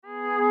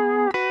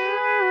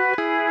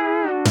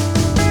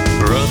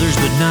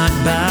brothers, but not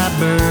by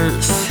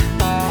birth.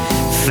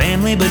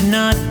 Family, but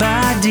not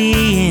by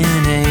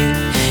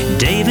DNA.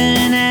 Dave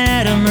and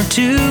Adam are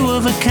two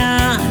of a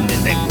kind,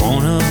 and they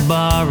wanna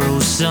borrow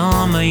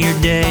some of your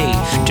day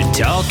to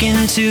talk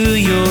into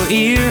your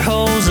ear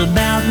holes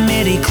about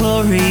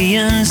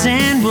midi-chlorians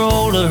and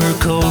roller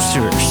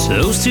coasters.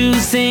 Those two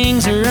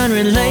things are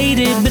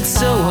unrelated, but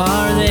so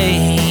are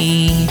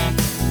they.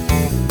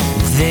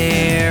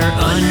 They're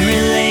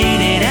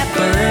unrelated at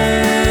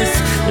birth,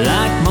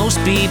 like most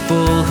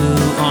people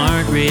who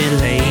aren't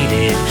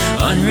related.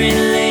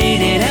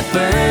 Unrelated at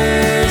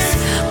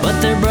birth, but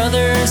they're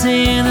brothers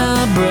in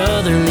a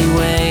brotherly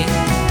way.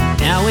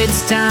 Now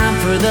it's time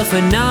for the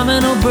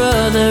phenomenal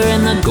brother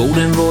and the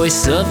golden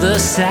voice of the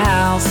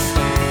South.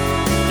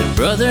 They're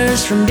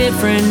brothers from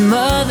different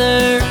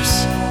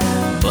mothers,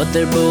 but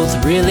they're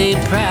both really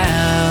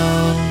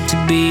proud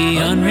to be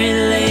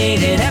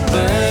unrelated at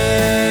birth.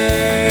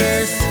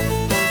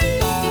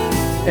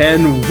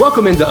 And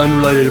welcome into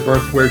Unrelated at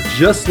Birth, where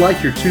just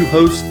like your two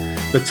hosts,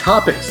 the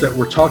topics that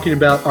we're talking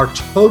about are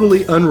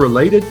totally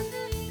unrelated,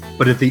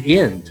 but at the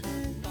end,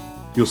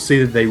 you'll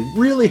see that they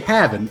really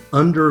have an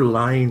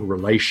underlying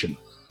relation.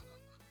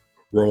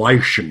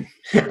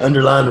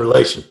 Underlying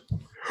relation.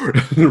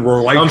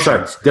 I'm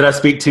sorry. Did I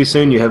speak too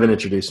soon? You haven't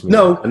introduced me.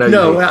 No,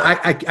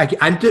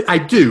 I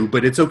do,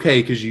 but it's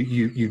okay because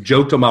you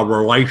joked on my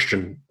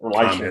relation.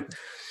 Comment.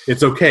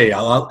 It's okay.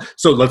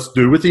 So let's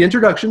do with the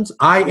introductions.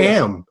 I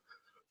am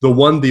the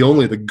one, the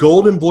only, the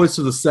golden voice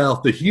of the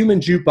South, the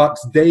human jukebox,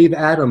 Dave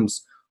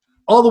Adams,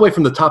 all the way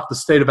from the top of the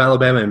state of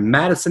Alabama in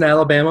Madison,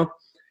 Alabama.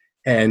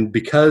 And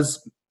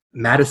because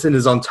Madison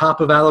is on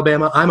top of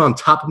Alabama, I'm on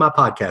top of my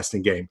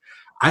podcasting game.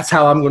 That's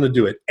how I'm going to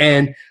do it.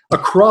 And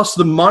across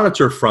the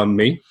monitor from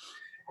me,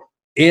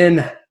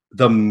 in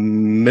the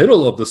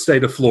middle of the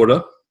state of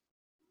Florida,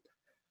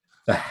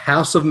 the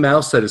House of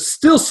Mouse that is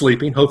still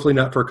sleeping, hopefully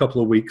not for a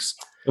couple of weeks.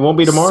 It won't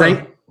be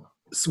tomorrow.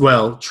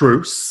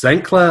 True.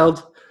 St.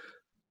 Cloud,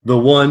 the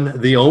one,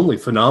 the only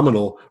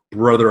phenomenal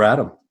Brother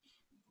Adam.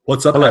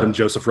 What's up, Adam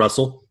Joseph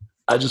Russell?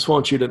 I just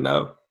want you to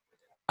know,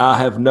 I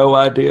have no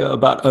idea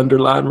about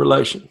underlying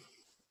relation.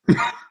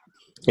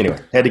 Anyway,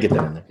 had to get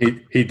that in there.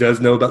 He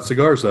does know about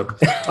cigars, though.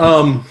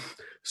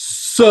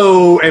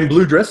 And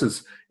blue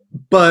dresses.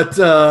 But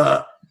we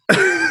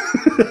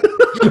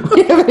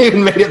haven't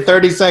even made it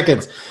 30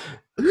 seconds.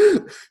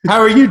 How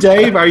are you,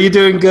 Dave? Are you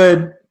doing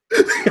good?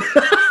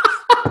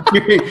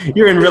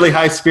 You're in really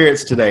high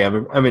spirits today.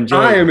 I'm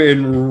enjoying it. I am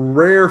in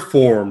rare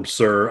form,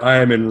 sir. I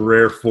am in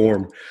rare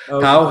form.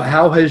 Oh,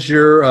 how has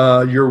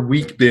your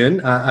week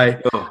been?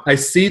 I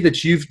see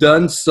that you've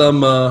done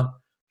some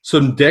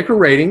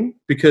decorating,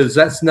 because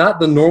that's not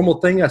the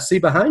normal thing I see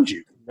behind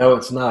you. No,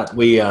 it's not.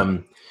 We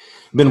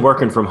been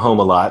working from home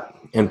a lot,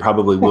 and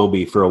probably will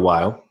be for a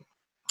while.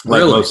 Like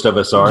really? Most of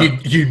us are.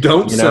 You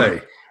don't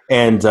say.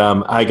 And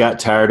I got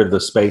tired of the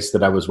space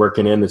that I was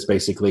working in. It's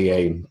basically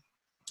a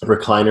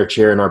recliner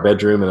chair in our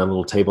bedroom and a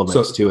little table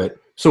next to it.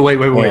 So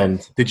wait.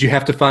 And did you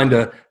have to find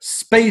a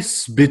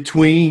space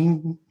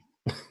between?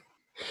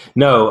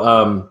 No,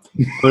 I'm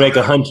going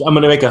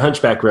to make a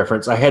Hunchback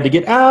reference. I had to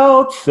get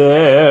out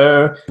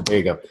there. There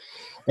you go.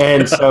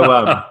 And so,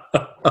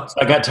 so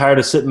I got tired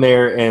of sitting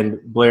there, and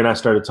Blair and I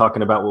started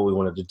talking about what we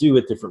wanted to do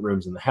with different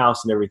rooms in the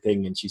house and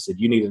everything. And she said,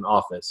 "You need an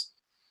office."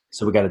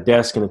 So we got a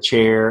desk and a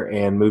chair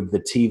and moved the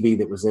TV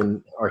that was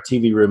in our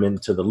TV room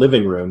into the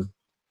living room,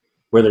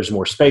 where there's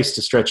more space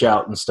to stretch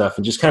out and stuff,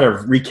 and just kind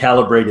of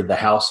recalibrated the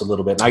house a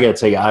little bit. And I got to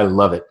tell you, I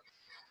love it.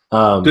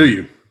 Do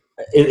you?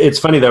 It's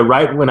funny though,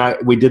 right when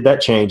we did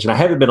that change, and I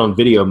haven't been on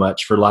video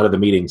much for a lot of the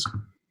meetings,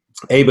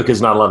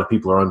 because not a lot of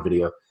people are on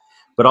video,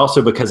 but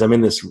also because I'm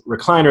in this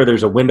recliner,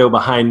 there's a window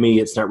behind me.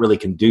 It's not really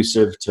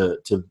conducive to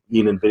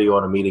being in video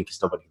on a meeting because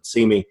nobody can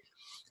see me.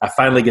 I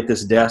finally get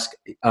this desk.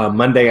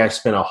 Monday, I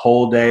spent a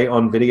whole day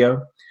on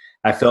video.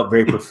 I felt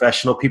very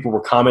professional. People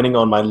were commenting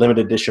on my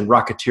limited edition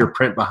Rocketeer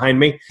print behind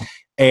me.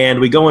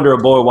 And we go under a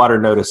boil water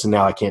notice, and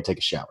now I can't take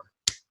a shower.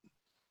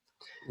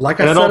 I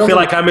don't feel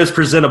like I'm as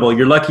presentable.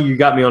 You're lucky you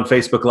got me on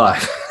Facebook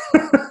Live.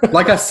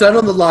 Like I said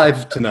on the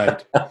live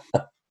tonight,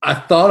 I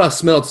thought I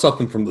smelled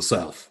something from the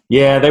South.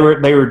 Yeah, they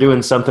were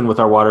doing something with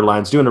our water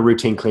lines, doing a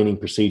routine cleaning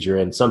procedure,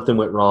 and something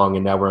went wrong,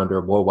 and now we're under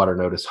a boil water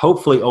notice.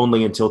 Hopefully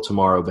only until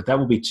tomorrow, but that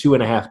will be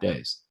 2.5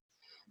 days,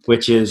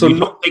 which is, you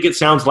don't think it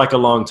sounds like a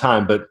long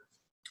time, but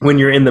when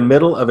you're in the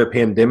middle of a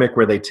pandemic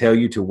where they tell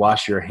you to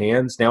wash your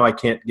hands, now I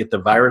can't get the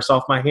virus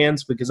off my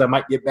hands because I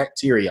might get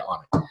bacteria on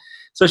it.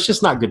 So it's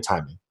just not good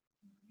timing.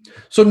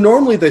 So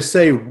normally they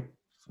say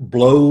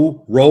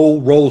blow,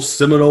 roll,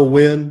 Seminole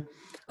wind.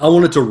 I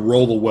want it to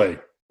roll away.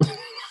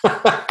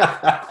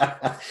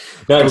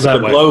 That's the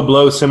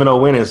blow,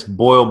 Seminole wind is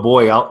boil,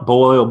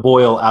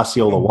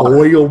 Osceola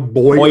water.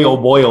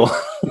 Boil.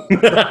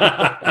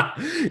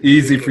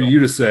 Easy for you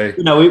to say.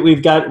 You know,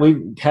 we've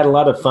had a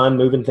lot of fun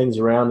moving things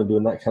around and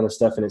doing that kind of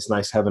stuff, and it's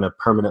nice having a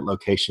permanent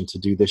location to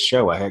do this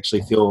show. I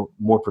actually feel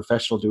more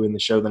professional doing the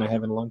show than I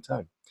have in a long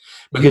time.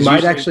 Because you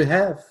might actually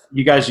have.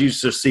 You guys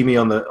used to see me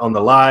on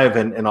the live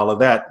and all of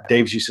that.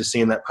 Dave's used to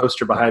seeing that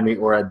poster behind me,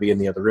 or I'd be in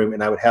the other room,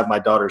 and I would have my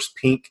daughter's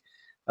pink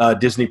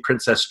Disney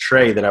princess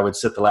tray that I would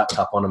sit the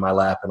laptop onto my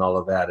lap and all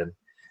of that. And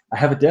I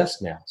have a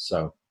desk now,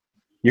 so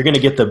you're going to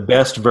get the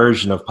best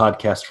version of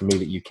podcast from me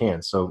that you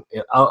can. So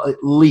I'll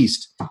at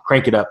least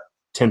crank it up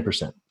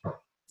 10%.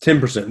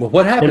 10%. Well,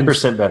 what happens?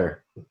 10%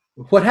 better.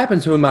 What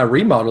happens when my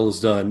remodel is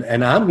done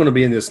and I'm going to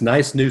be in this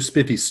nice new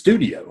spiffy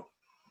studio?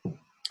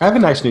 I have a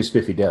nice new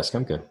spiffy desk.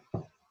 I'm good.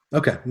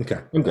 Okay.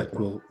 I'm good.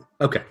 Well,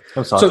 okay.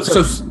 I'm sorry.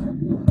 So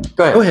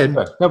go ahead.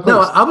 No,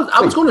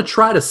 I was going to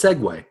try to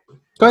segue.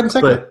 Go ahead and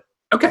segue. But,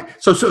 okay.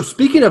 So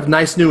speaking of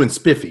nice, new, and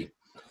spiffy,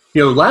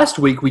 last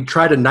week we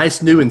tried a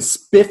nice, new, and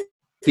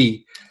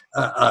spiffy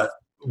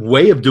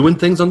way of doing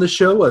things on the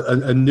show.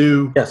 A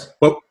new. Yes.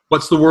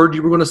 What's the word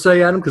you were going to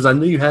say, Adam? Because I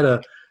knew you had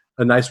a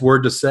nice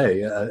word to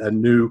say. A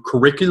new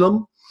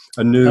curriculum.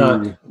 A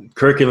new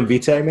curriculum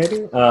vitae,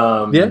 maybe.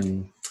 Yeah.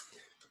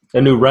 A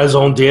new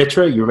raison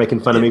d'etre. You were making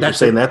fun of me for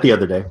saying that the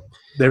other day.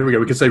 There we go.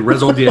 We can say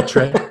raison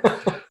d'etre.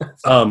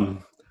 But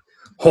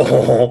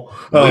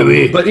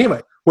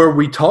anyway, where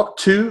we talk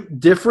to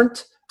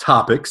different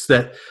topics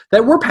that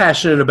we're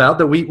passionate about,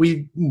 that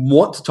we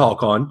want to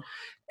talk on,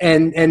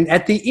 and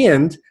at the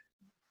end,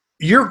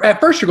 at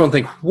first you're going to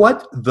think,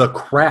 what the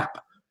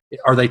crap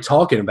are they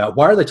talking about?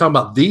 Why are they talking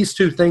about these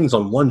two things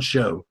on one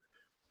show?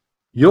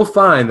 You'll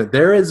find that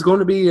there is going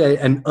to be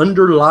an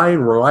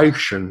underlying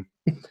relation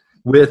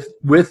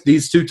with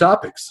these two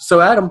topics.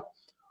 So, Adam,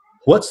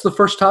 what's the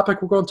first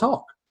topic we're going to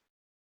talk?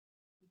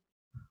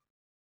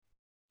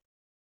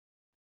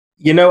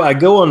 I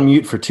go on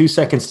mute for 2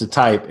 seconds to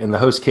type, and the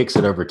host kicks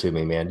it over to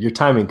me, man. Your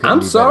timing couldn't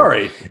be better.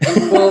 Sorry.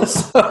 Well,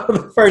 so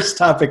the first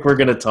topic we're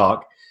going to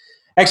talk.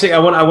 Actually, I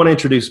want to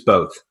introduce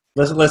both.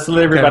 Let's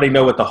let everybody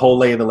know what the whole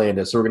lay of the land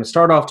is. So we're going to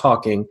start off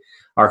talking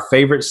our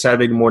favorite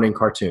Saturday morning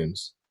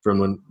cartoons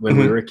from when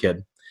we were a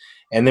kid,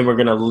 and then we're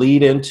going to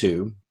lead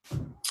into.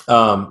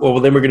 Then we're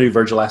going to do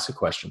Virgil Ask a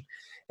Question.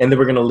 And then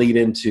we're going to lead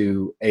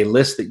into a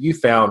list that you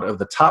found of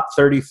the top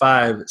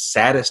 35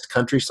 saddest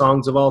country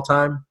songs of all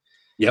time.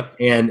 Yep.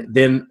 And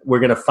then we're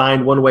going to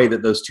find one way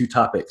that those two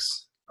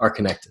topics are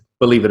connected,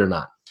 believe it or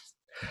not.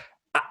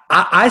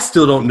 I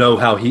still don't know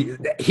how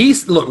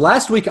look,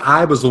 last week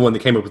I was the one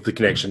that came up with the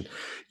connection.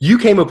 You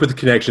came up with the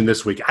connection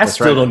this week. I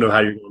still don't know how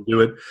you're going to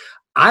do it.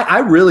 I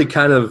really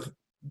kind of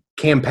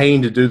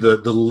campaigned to do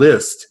the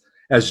list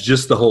as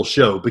just the whole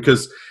show,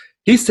 because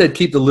he said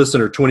keep the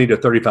listener 20 to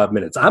 35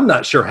 minutes. I'm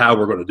not sure how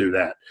we're going to do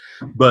that,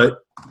 but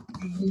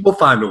we'll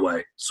find a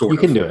way. You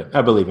can do it.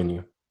 I believe in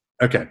you.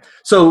 Okay.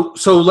 So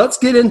let's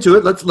get into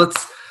it.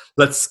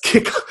 Let's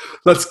kick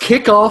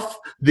off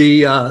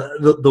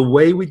the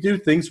way we do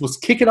things. Let's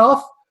kick it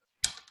off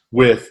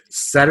with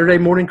Saturday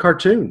morning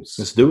cartoons.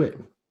 Let's do it.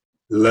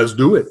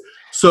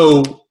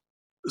 So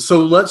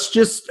let's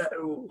just,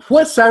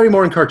 what Saturday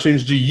morning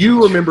cartoons do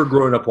you remember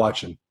growing up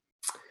watching?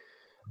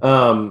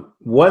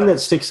 One that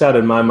sticks out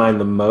in my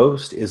mind the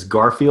most is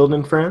Garfield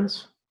and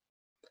Friends.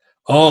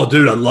 Oh,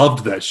 dude, I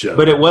loved that show.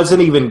 But it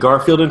wasn't even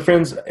Garfield and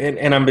Friends,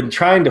 and I've been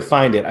trying to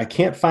find it. I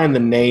can't find the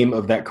name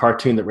of that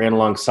cartoon that ran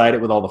alongside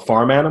it with all the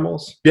farm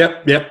animals.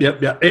 Yep. You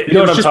know It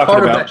what was I'm just talking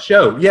part about? Of that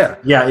show. Yeah.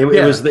 Yeah,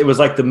 it was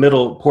like the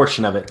middle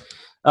portion of it.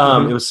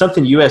 It was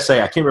something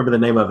USA. I can't remember the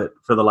name of it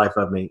for the life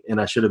of me,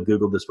 and I should have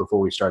Googled this before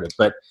we started.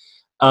 But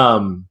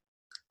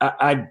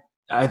I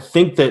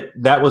think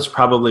that was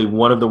probably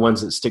one of the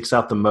ones that sticks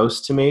out the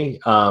most to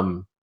me.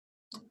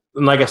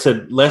 And like I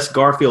said, less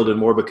Garfield and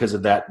more because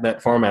of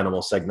that farm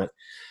animal segment.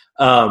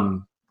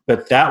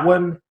 But that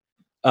one,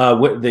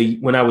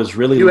 when I was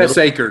really U.S.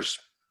 little, Acres.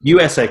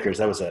 U.S. Acres,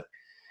 that was it.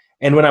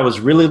 And when I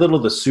was really little,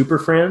 the Super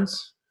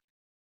Friends.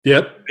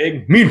 Yep.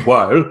 Big.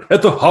 Meanwhile,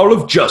 at the Hall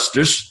of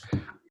Justice,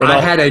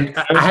 I had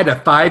a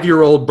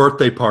 5-year-old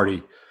birthday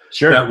party.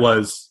 Sure. That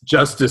was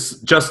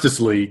Justice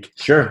League.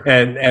 Sure.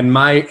 And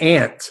my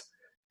aunt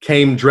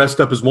came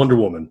dressed up as Wonder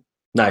Woman.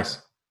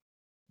 Nice.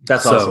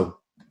 That's awesome.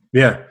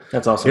 Yeah.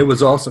 That's awesome. It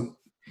was awesome.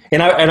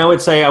 And I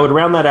would say I would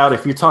round that out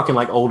if you're talking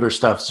like older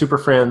stuff. Super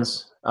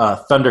Friends,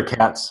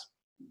 Thundercats.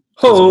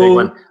 Was a big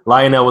one.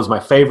 Lionel was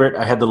my favorite.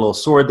 I had the little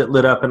sword that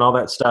lit up and all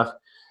that stuff.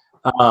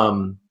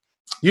 You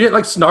didn't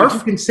like Snarf? Would you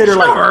consider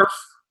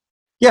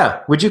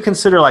would you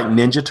consider like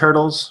Ninja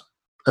Turtles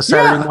a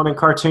Saturday morning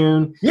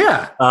cartoon?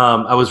 Yeah.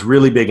 I was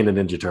really big into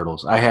Ninja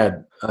Turtles. I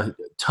had a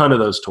ton of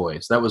those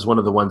toys. That was one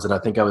of the ones that I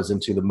think I was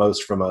into the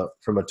most from a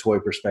toy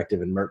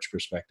perspective and merch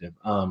perspective.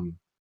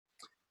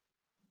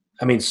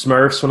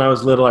 Smurfs when I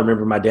was little. I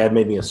remember my dad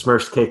made me a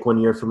Smurfs cake one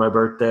year for my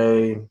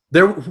birthday.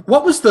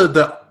 What was the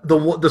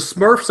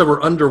Smurfs that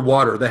were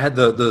underwater? They had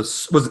the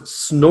was it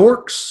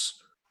Snorks?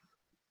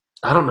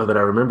 I don't know that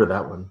I remember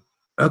that one.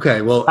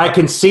 Okay, well, I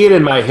can see it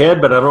in my head,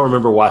 but I don't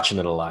remember watching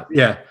it a lot.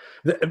 Yeah,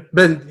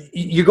 but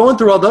you're going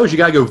through all those. You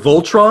got to go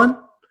Voltron.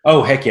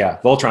 Oh heck yeah,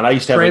 Voltron! I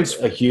used to have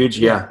a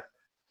huge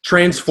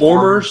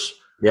Transformers.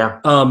 Yeah.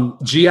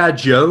 G.I.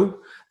 Joe.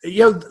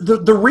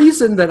 The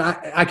reason that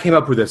I came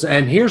up with this,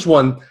 and here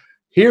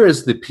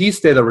is the piece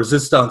de la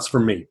resistance for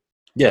me.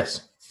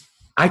 Yes.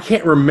 I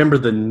can't remember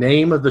the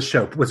name of the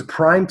show. Was it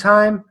Prime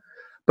Time?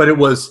 But it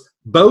was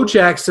Bo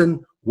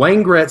Jackson,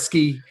 Wayne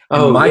Gretzky,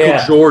 and Michael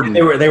Jordan.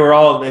 They were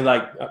all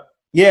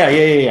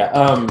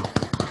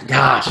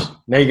gosh,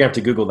 now you're gonna have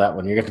to Google that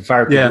one. You're gonna have to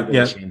fire up the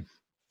Google machine.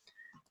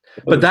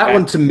 But that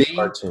one to me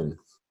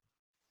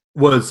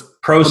was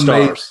Pro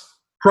Stars.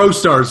 Pro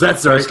Stars.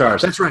 That's right.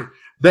 Stars. That's right.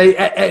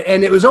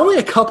 And it was only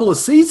a couple of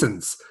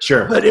seasons.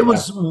 Sure. But it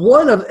was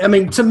one of. I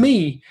mean, to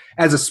me,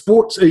 as a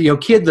sports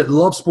kid that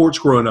loved sports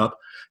growing up,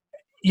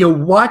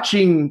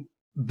 watching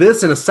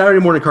this in a Saturday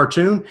morning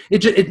cartoon,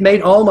 it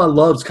made all my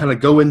loves kind of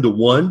go into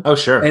one. Oh,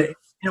 sure. And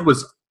it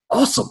was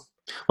awesome.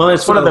 Well,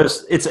 it's one of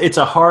those. It's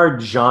a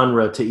hard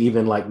genre to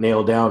even like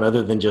nail down,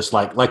 other than just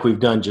like we've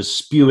done, just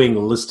spewing a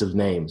list of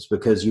names,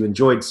 because you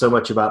enjoyed so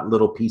much about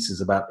little pieces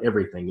about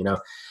everything,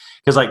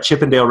 Because like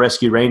Chippendale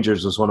Rescue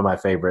Rangers was one of my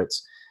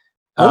favorites.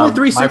 Only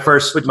 3 my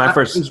first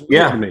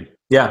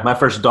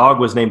dog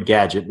was named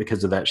Gadget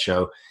because of that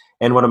show,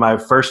 and one of my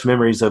first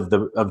memories of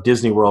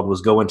Disney World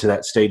was going to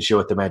that stage show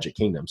at the Magic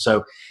Kingdom.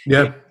 So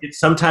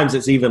sometimes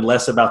it's even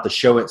less about the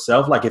show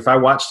itself. Like if I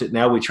watched it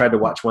now, we tried to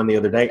watch one the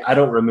other day, I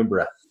don't remember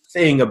a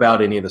thing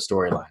about any of the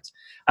storylines.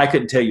 I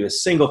couldn't tell you a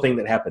single thing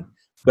that happened,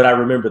 but I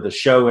remember the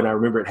show and I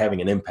remember it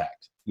having an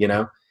impact.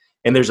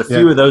 And there's a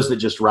few of those that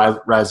just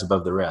rise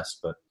above the rest.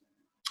 But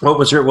what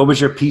was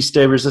your piece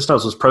de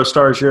resistance? Was Pro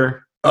Stars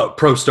your? Oh,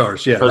 Pro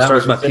Stars, yeah. Pro that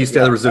Stars was my piece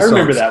de resistance. I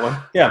remember that one,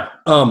 yeah.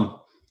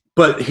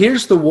 But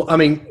here's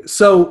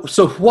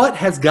so what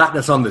has gotten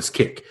us on this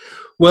kick?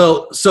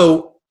 Well,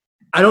 so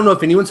I don't know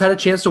if anyone's had a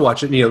chance to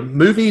watch it.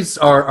 Movies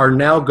are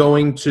now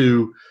going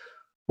to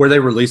where they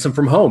release them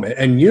from home.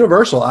 And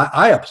Universal,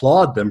 I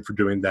applaud them for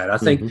doing that. I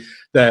think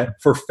that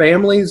for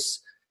families,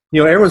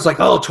 everyone's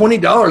like, oh,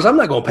 $20. I'm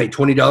not going to pay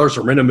 $20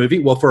 to rent a movie.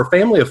 Well, for a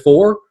family of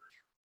 4,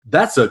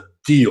 that's a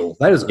deal.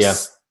 That is a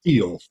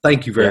steal.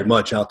 Thank you very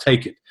much. I'll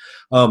take it.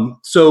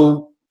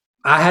 So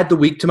I had the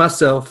week to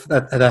myself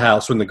at the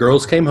house. When the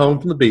girls came home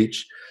from the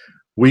beach,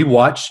 we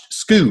watched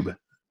Scoob,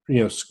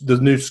 the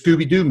new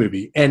Scooby-Doo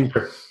movie. And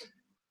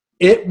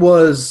it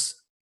was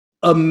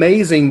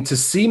amazing to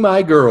see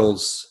my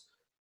girls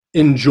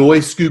enjoy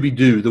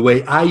Scooby-Doo the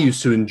way I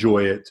used to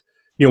enjoy it.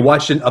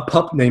 Watching a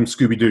pup named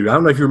Scooby-Doo. I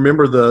don't know if you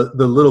remember the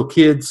little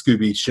kid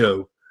Scooby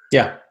show.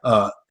 Yeah.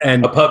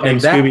 And a pup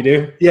named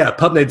Scooby-Doo? Yeah, a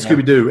pup named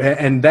Scooby-Doo.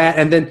 And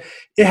then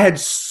it had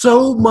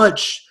so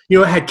much,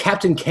 it had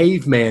Captain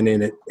Caveman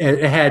in it. And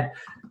it had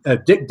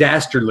Dick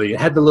Dastardly. It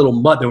had the little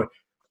mutt that went,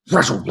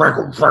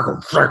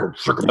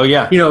 oh,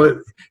 yeah.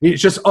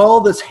 It's just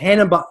all this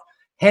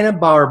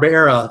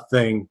Hanna-Barbera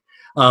thing.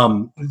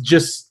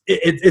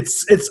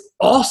 It's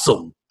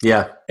awesome.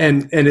 Yeah.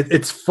 And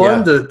it's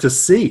fun to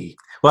see.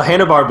 Well,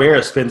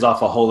 Hanna-Barbera spins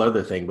off a whole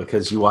other thing,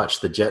 because you watch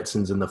the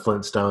Jetsons and the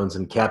Flintstones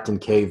and Captain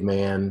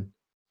Caveman.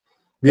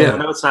 Yeah. I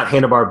know it's not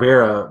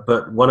Hanna-Barbera,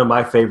 but one of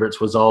my favorites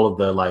was all of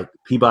the like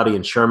Peabody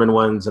and Sherman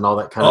ones and all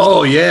that kind of stuff.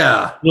 Oh,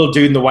 yeah. Little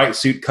dude in the white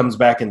suit comes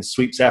back and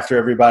sweeps after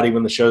everybody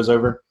when the show's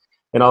over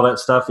and all that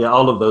stuff. Yeah,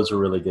 all of those were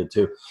really good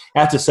too. I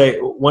have to say,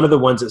 one of the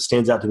ones that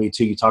stands out to me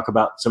too, you talk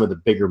about some of the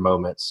bigger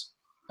moments.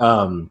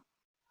 One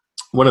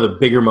of the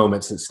bigger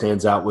moments that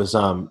stands out was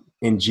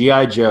in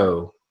G.I.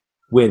 Joe,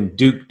 when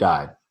Duke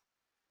died.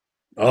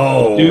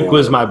 Oh, Duke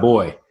was my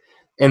boy.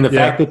 And the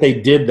fact that they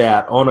did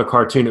that on a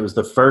cartoon, it was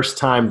the first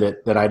time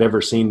that I'd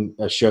ever seen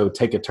a show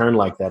take a turn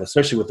like that,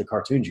 especially with the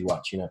cartoons you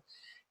watch,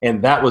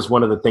 And that was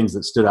one of the things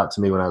that stood out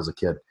to me when I was a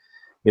kid.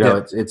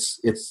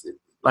 It's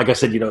like I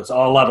said, it's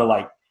all a lot of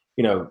like,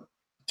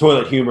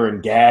 toilet humor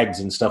and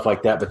gags and stuff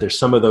like that, but there's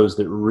some of those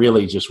that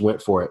really just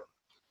went for it.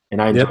 And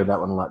I enjoyed that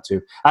one a lot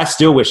too. I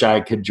still wish I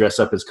could dress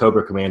up as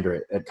Cobra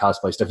Commander at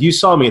cosplay stuff. You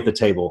saw me at the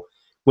table.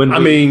 When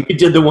we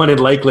did the one in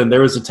Lakeland,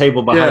 there was a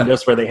table behind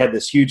us where they had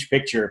this huge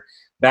picture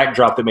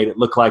backdrop that made it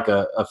look like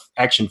a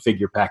action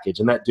figure package.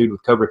 And that dude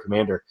with Cobra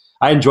Commander,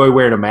 I enjoy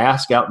wearing a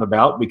mask out and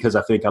about because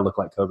I think I look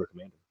like Cobra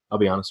Commander. I'll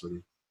be honest with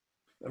you.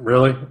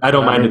 Really? I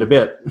don't mind it a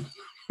bit.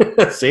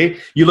 See?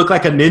 You look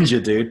like a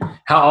ninja, dude.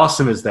 How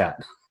awesome is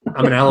that?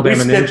 I'm an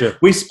Alabama ninja.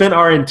 We spent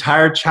our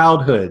entire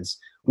childhoods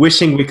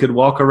wishing we could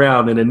walk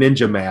around in a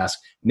ninja mask.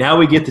 Now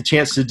we get the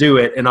chance to do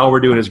it, and all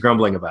we're doing is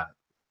grumbling about it.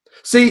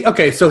 See,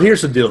 okay, so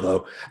here's the deal,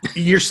 though.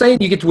 You're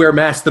saying you get to wear a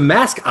mask. The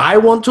mask I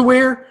want to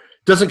wear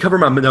doesn't cover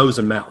my nose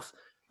and mouth.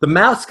 The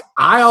mask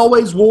I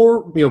always wore,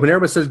 when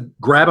everybody says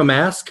grab a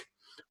mask,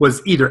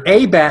 was either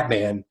A,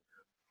 Batman,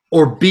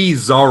 or B,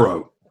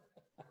 Zorro.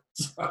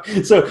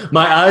 So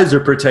my eyes are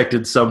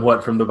protected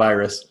somewhat from the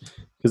virus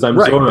because I'm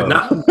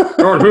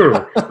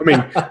Zorro. I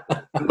mean,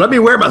 let me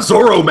wear my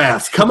Zorro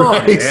mask. Come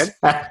on, man.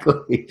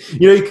 Exactly.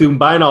 You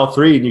combine all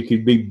three and you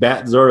could be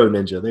Bat Zorro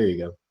Ninja. There you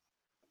go.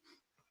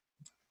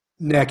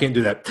 Nah, I can't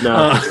do that.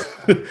 No.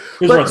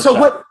 But so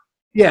what?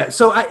 Yeah.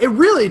 So it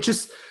really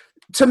just,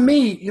 to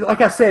me,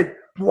 like I said,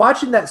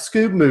 watching that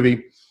Scoob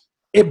movie,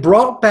 it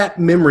brought back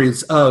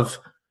memories of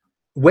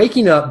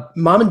waking up.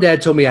 Mom and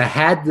Dad told me I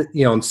had,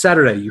 on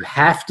Saturday, you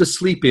have to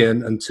sleep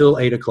in until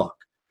 8:00.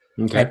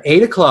 Okay. At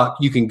 8:00,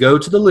 you can go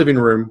to the living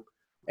room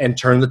and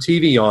turn the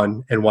TV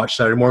on and watch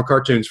Saturday morning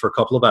cartoons for a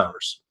couple of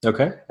hours.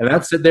 Okay. And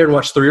I'd sit there and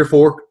watch 3 or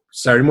 4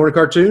 Saturday morning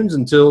cartoons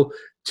until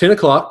 10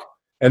 o'clock.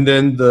 And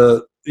then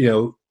the,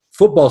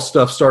 football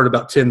stuff started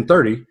about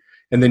 10:30.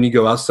 And then you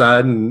go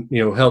outside and,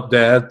 help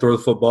dad throw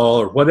the football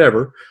or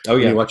whatever. Oh,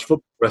 yeah. And you watch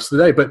football the rest of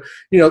the day. But,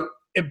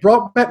 it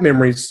brought back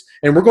memories.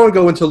 And we're going to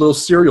go into a little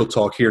cereal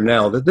talk here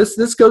now. That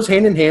this goes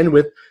hand in hand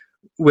with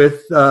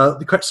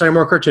the Saturday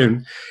morning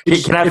cartoon.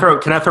 Can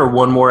I throw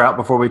one more out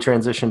before we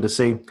transition to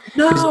C?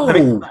 No.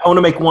 I want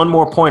to make one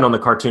more point on the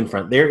cartoon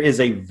front. There is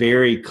a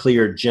very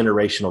clear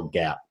generational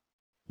gap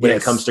when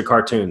it comes to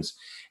cartoons.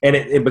 And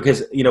it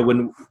because,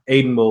 when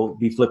Aiden will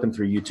be flipping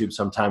through YouTube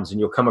sometimes and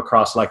you'll come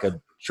across like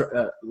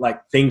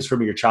things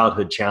from your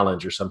childhood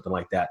challenge or something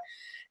like that.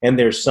 And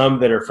there's some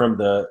that are from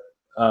the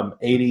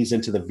 80s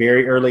into the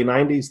very early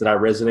 90s that I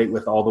resonate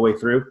with all the way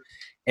through.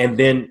 And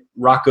then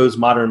Rocko's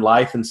Modern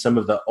Life and some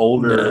of the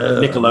older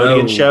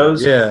Nickelodeon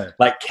shows,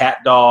 like Cat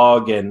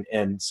Dog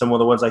and some of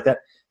the ones like that,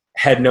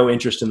 had no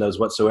interest in those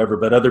whatsoever.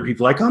 But other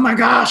people are like, oh my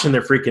gosh, and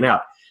they're freaking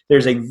out.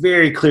 There's a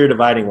very clear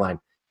dividing line.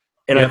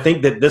 And I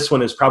think that this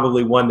one is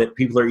probably one that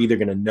people are either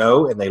going to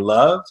know and they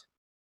loved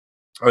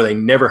or they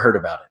never heard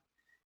about it.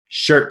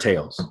 Shirt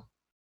Tales.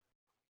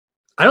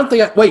 I don't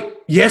think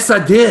yes,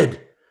 I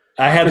did.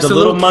 I had the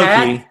little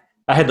monkey. Cat.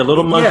 I had the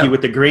little monkey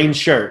with the green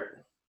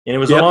shirt. And it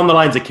was along the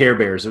lines of Care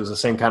Bears. It was the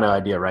same kind of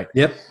idea, right?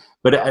 Yep.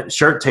 But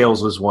Shirt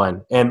Tales was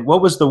one. And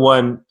what was the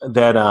one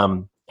that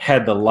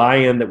had the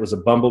lion that was a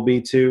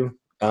bumblebee too?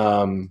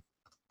 Hang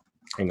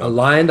on. A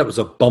lion that was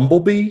a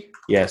bumblebee?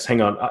 Yes,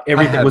 hang on.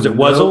 Everything was it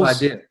Wuzzles? I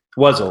did.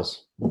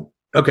 Wuzzles.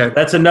 Okay.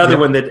 That's another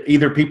one that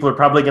either people are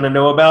probably going to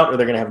know about or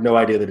they're going to have no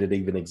idea that it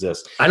even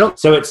exists. I don't.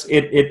 So it's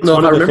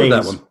one of the things.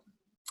 That one.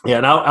 Yeah,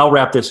 and I'll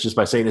wrap this just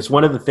by saying it's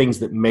one of the things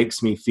that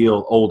makes me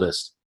feel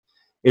oldest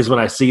is when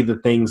I see the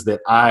things that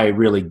I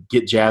really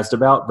get jazzed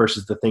about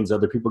versus the things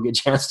other people get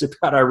jazzed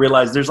about. I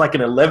realize there's like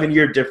an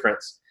 11-year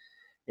difference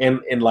in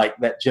like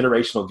that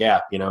generational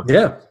gap,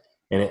 Yeah.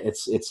 And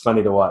it's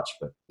funny to watch.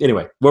 But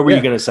anyway, what were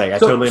you going to say?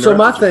 So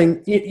my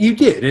thing, you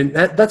did, and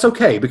that's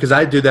okay because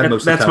I do that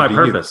most of the time. That's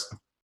my purpose.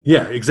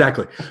 Yeah,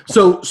 exactly.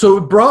 So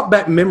it brought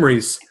back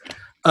memories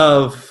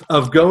of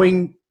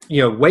going,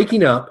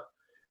 waking up,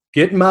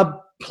 getting my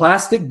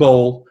plastic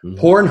bowl,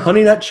 pouring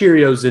Honey Nut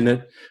Cheerios in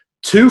it,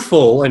 too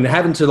full, and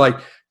having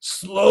to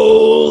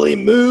slowly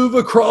move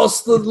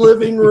across the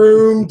living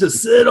room to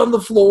sit on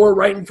the floor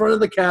right in front of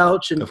the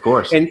couch, and of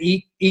course, and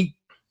eat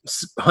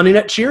Honey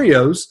Nut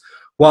Cheerios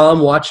while I'm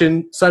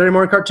watching Saturday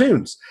morning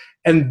cartoons.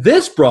 And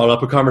this brought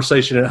up a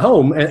conversation at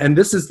home, and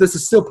this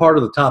is still part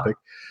of the topic,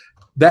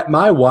 that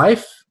my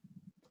wife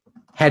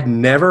had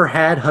never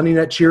had Honey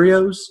Nut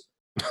Cheerios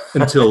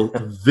until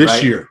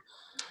this year.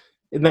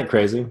 Isn't that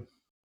crazy?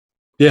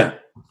 Yeah.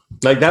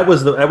 Like that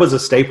was a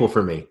staple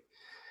for me.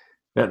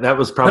 That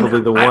was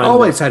probably the one. I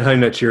always had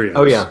Honey Nut Cheerios.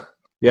 Oh yeah.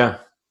 Yeah.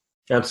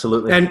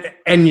 Absolutely.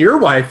 And your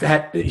wife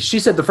she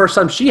said the first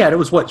time she had it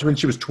was when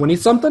she was 20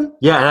 something?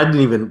 Yeah, and I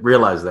didn't even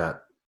realize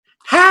that.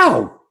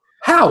 How?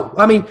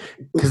 I mean,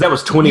 because that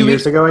was 20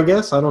 years ago, I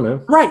guess. I don't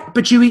know. Right,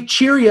 but you eat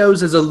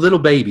Cheerios as a little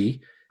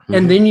baby,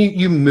 and then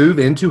you move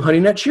into Honey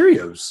Nut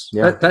Cheerios.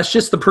 Yeah. That's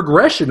just the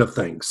progression of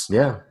things.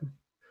 Yeah.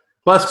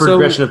 Well, that's the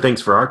progression of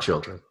things for our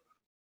children.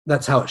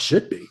 That's how it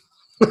should be.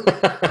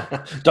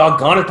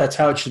 Doggone it, that's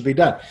how it should be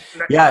done.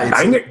 Yeah,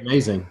 it's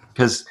amazing.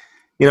 Because,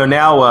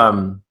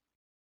 now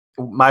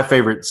my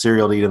favorite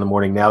cereal to eat in the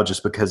morning now,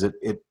 just because it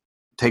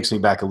takes me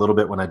back a little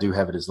bit when I do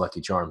have it, is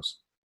Lucky Charms.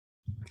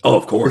 Oh,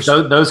 of course.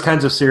 Those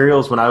kinds of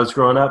cereals when I was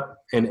growing up,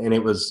 and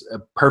it was a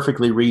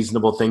perfectly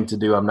reasonable thing to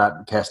do. I'm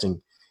not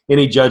casting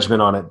any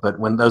judgment on it, but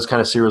when those kind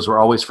of cereals were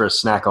always for a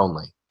snack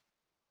only.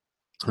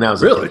 And I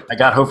was really? I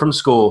got home from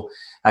school,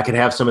 I could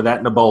have some of that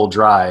in a bowl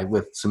dry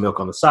with some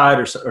milk on the side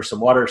or some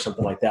water or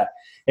something like that.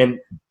 And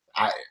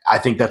I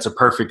think that's a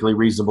perfectly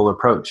reasonable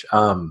approach.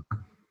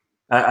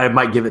 I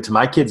might give it to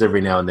my kids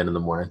every now and then in the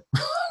morning,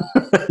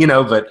 but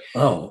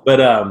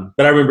I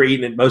remember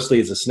eating it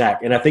mostly as a snack.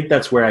 And I think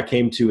that's where I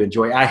came to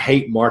enjoy. I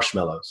hate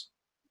marshmallows,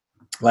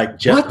 like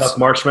Jet Puff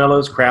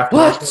marshmallows, Kraft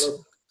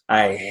marshmallows.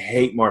 I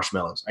hate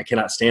marshmallows. I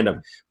cannot stand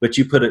them. But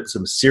you put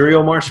some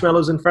cereal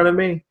marshmallows in front of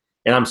me,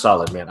 and I'm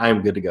solid, man. I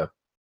am good to go.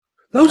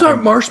 Those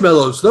aren't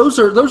marshmallows. Those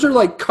are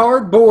like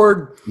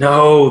cardboard.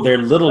 No, they're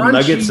little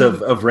nuggets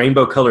of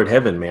rainbow-colored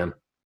heaven, man.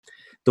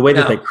 The way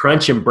that they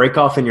crunch and break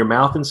off in your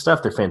mouth and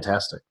stuff, they're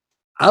fantastic.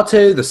 I'll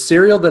tell you the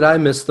cereal that I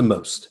miss the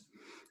most.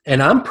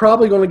 And I'm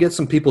probably going to get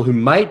some people who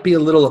might be a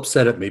little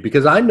upset at me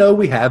because I know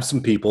we have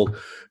some people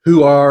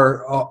who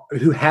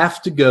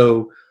have to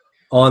go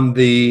on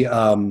the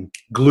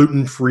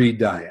gluten-free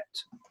diet.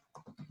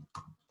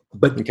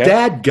 But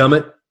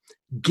dadgummit,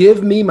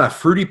 give me my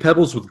Fruity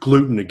Pebbles with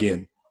gluten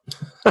again.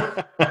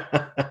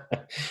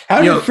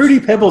 How do Fruity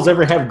Pebbles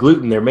ever have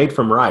gluten? They're made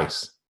from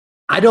rice.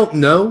 I don't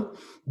know,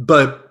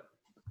 but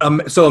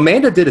so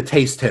Amanda did a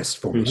taste test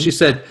for me. She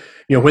said,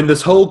 when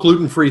this whole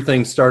gluten-free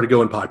thing started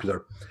going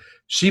popular,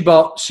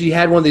 she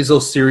had one of these little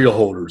cereal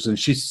holders, and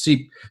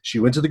she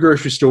went to the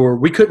grocery store.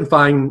 We couldn't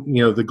find,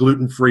 the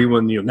gluten-free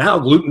one, now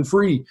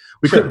gluten-free.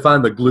 We couldn't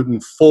find the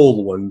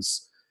gluten-full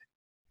ones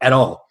at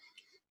all.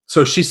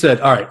 So she said,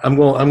 all right, I'm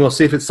going to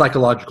see if it's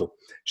psychological.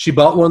 She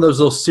bought one of those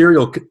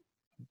little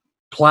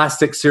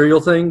plastic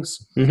cereal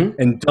things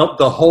and dumped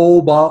the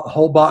whole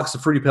box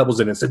of Fruity Pebbles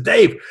in it and said,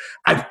 Dave,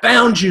 I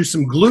found you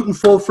some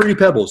gluten-full Fruity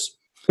Pebbles.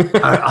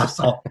 I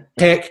thought,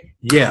 heck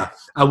yeah.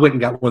 I went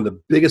and got one of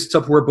the biggest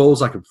Tupperware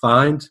bowls I could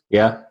find.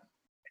 Yeah.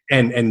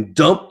 And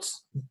dumped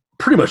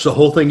pretty much the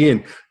whole thing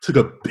in. Took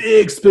a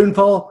big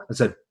spoonful. I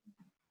said,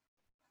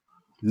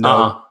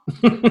 no,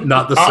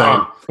 not the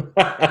same.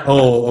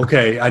 Oh,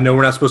 okay. I know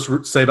we're not supposed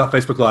to say about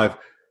Facebook Live.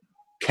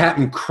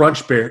 Captain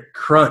Crunch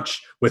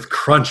with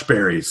Crunch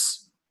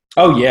Berries.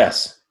 Oh,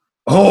 yes.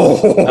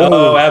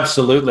 Oh,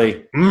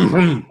 absolutely.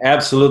 Mm-hmm.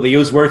 Absolutely. It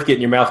was worth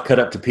getting your mouth cut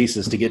up to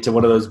pieces to get to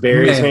one of those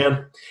berries,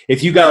 man.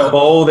 If you got a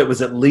bowl that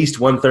was at least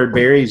 1/3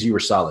 berries, you were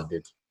solid,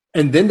 dude.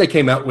 And then they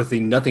came out with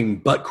the nothing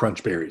but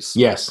Crunch Berries.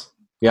 Yes.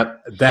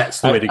 Yep. That's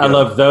the way to go. I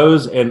love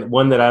those. And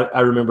one that I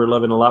remember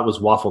loving a lot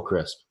was Waffle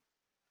Crisp.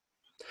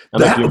 I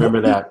don't know if you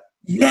remember that.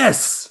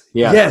 Yes.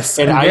 Yeah. Yes.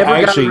 And I never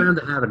actually got around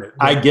to having it.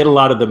 I get a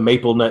lot of the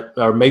maple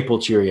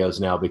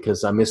Cheerios now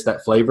because I miss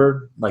that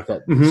flavor, like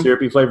that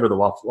syrupy flavor of the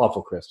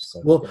waffle crisps.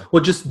 So,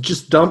 well,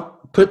 just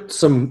put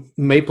some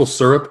maple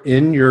syrup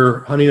in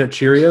your Honey Nut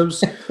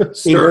Cheerios,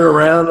 stir it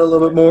around a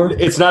little bit more.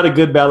 It's not a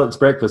good balanced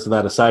breakfast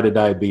without a side of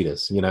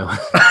diabetes,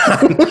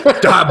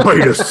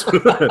 Diabetes.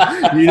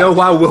 You know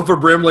why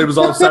Wilford Brimley was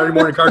on Saturday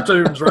morning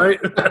cartoons, right?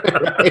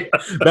 Right.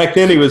 Back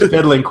then he was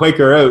peddling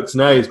Quaker Oats.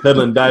 Now he's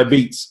peddling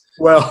diabetes.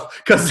 Well,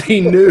 because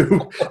he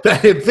knew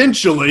that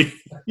eventually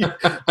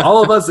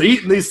all of us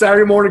eating these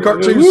Saturday morning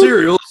cartoon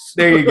cereals.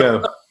 There you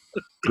go.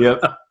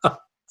 Yep.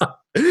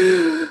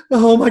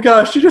 Oh my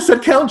gosh, you just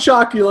said Count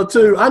Chocula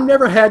too. I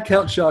never had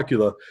Count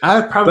Chocula.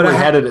 I probably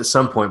had it at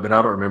some point, but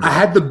I don't remember. I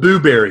had the Boo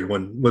Berry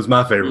one was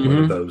my favorite one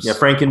of those. Yeah,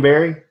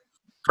 Frankenberry.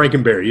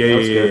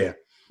 Frankenberry,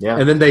 yeah.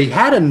 And then they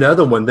had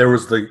another one. There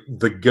was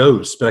the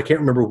Ghost, but I can't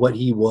remember what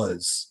he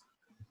was.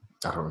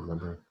 I don't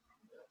remember.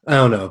 I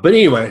don't know. But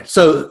anyway,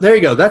 so there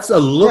you go. That's a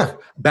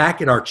look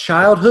back at our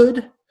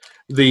childhood,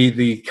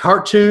 the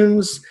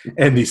cartoons,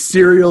 and the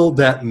cereal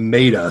that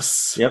made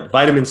us. Yep,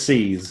 vitamin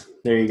C's.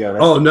 There you go.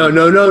 That's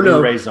no.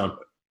 Raised on.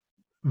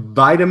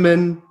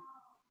 Vitamin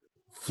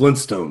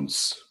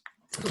Flintstones.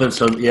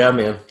 Yeah,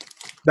 man.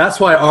 That's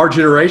why our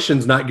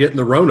generation's not getting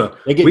the Rona.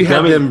 We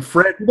have them,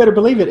 Fred. You better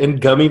believe it. And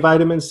gummy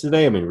vitamins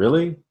today. I mean,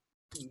 really?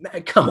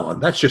 Come on,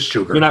 that's just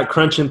sugar. You're not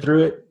crunching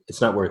through it.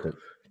 It's not worth it.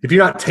 If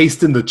you're not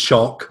tasting the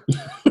chalk,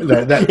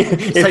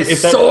 that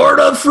sort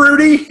of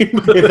fruity.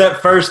 If that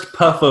first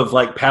puff of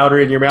like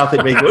powder in your mouth,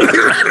 it makes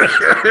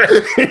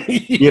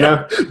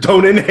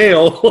don't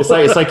inhale. It's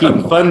like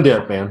eating Fun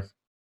Dip, man.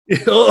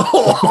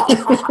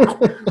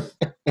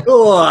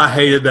 I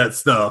hated that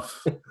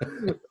stuff.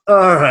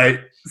 All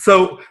right,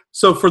 so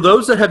for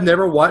those that have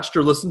never watched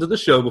or listened to the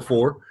show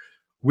before,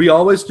 we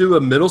always do a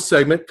middle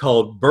segment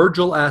called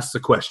Virgil Asks a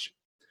Question.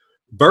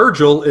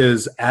 Virgil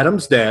is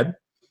Adam's dad.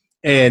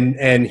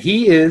 And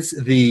he is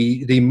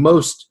the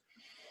most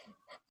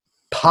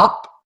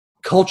pop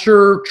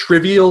culture,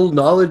 trivial,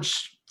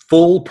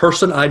 knowledge-full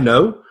person I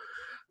know.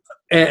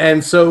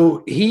 And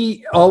so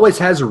he always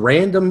has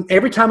random,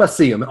 every time I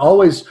see him,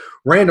 always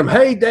random,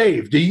 hey,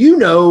 Dave, do you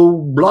know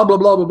blah, blah,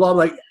 blah, blah, blah.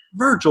 Like,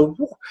 Virgil,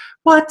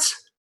 what?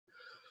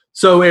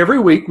 So every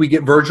week we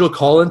get Virgil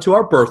call into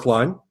our birth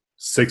line,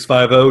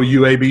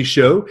 650-UAB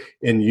show.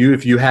 And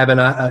if you have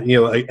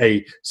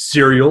a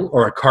cereal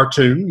or a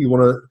cartoon you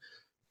want to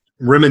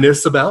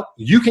reminisce about,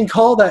 you can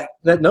call that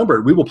number.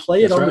 We will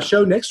play it on the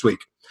show next week.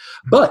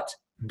 But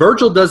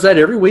Virgil does that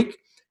every week,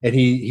 and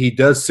he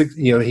does.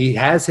 He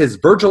has his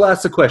Virgil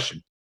Asks a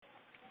Question.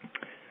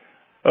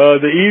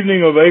 The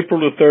evening of April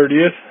the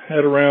 30th,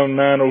 at around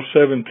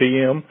 9:07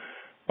 p.m.,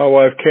 my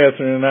wife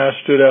Catherine and I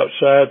stood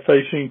outside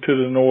facing to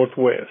the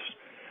northwest.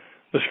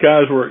 The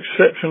skies were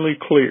exceptionally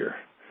clear.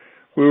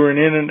 We were in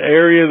an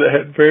area that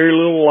had very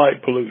little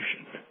light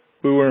pollution.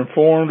 We were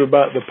informed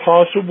about the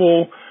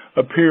possible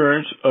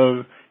appearance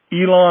of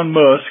Elon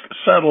Musk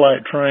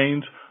satellite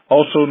trains,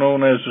 also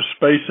known as the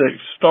SpaceX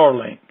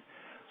Starlink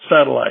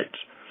satellites.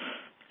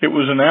 It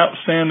was an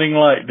outstanding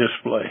light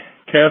display.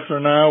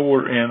 Catherine and I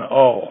were in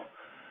awe.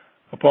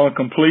 Upon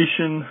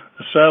completion,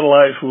 the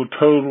satellites will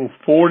total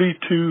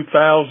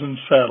 42,000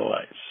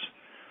 satellites.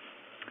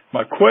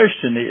 My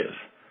question is,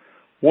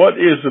 what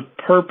is the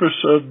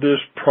purpose of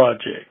this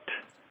project?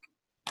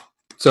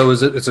 So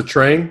it's a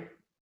train?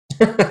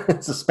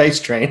 It's a space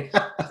train.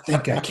 I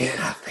think I can.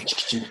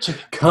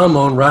 Come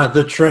on, ride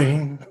the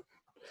train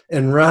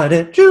and ride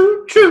it.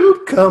 Choo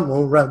choo. Come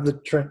on, ride the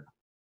train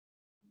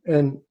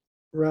and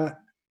ride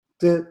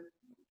it.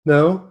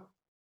 No.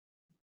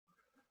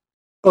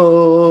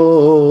 Oh.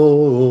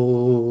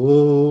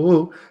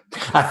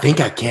 I think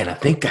I can.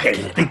 Okay,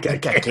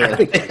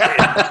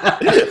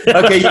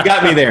 you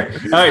got me there.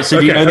 All right. So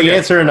do you know the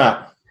answer or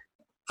not?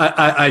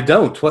 I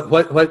don't.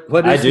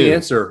 What is the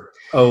answer?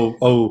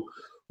 Oh.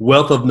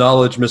 wealth of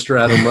knowledge, Mr.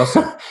 Adam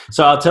Russell.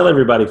 So I'll tell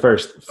everybody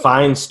first,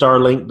 find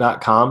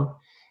Starlink.com.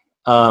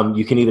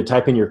 You can either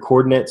type in your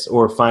coordinates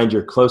or find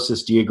your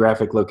closest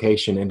geographic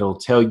location, and it'll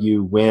tell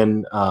you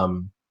when,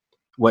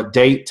 what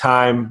date,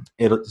 time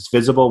it's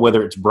visible,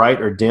 whether it's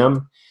bright or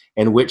dim,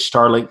 and which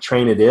Starlink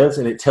train it is,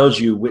 and it tells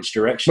you which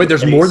direction. Wait,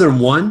 there's more than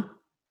one?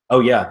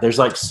 Oh, yeah. There's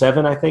like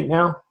 7, I think,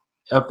 now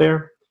up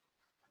there.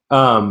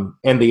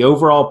 And the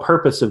overall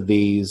purpose of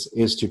these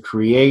is to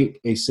create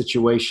a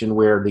situation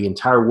where the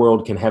entire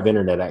world can have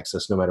internet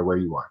access no matter where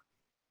you are.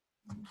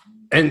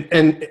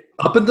 And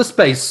up in the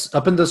space,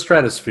 up in the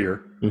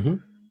stratosphere,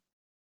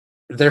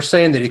 they're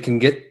saying that it can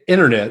get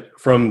internet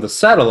from the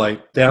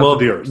satellite down to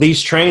the Earth.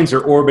 These trains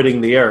are orbiting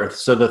the Earth,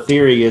 so the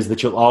theory is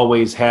that you'll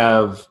always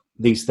have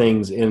these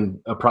things in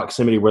a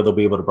proximity where they'll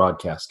be able to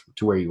broadcast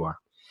to where you are.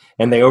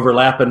 And they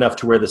overlap enough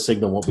to where the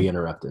signal won't be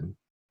interrupted. And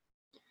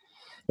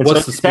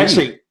what's the speed?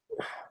 Actually,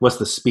 what's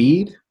the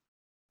speed?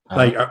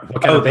 Like,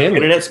 what kind of bandwidth?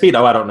 Internet speed?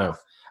 Oh, I don't know.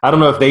 I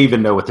don't know if they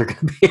even know what they're going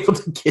to be able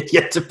to get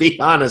yet, to be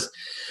honest.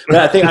 But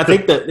I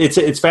think that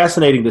it's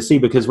fascinating to see,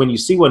 because when you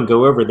see one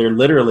go over, they're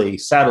literally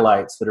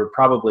satellites that are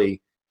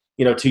probably,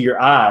 to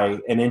your eye,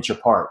 an inch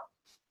apart.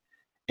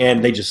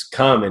 And they just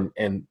come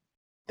and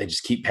they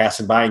just keep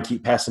passing by,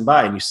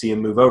 and you see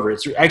them move over.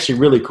 It's actually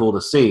really cool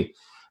to see.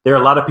 There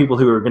are a lot of people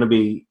who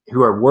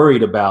are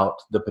worried about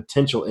the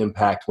potential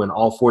impact when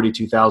all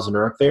 42,000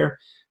 are up there,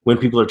 when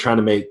people are trying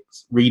to make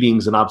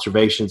readings and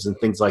observations and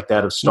things like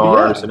that of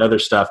stars and other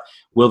stuff.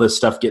 Will this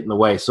stuff get in the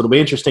way? So it'll be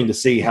interesting to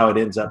see how it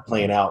ends up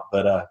playing out.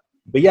 But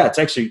yeah, it's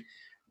actually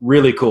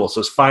really cool.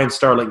 So it's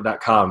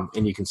findstarlink.com,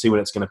 and you can see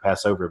when it's going to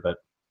pass over. But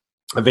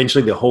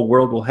eventually the whole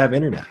world will have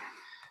internet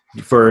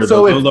for the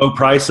low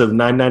price of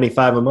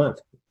 $9.95 a month.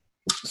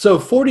 So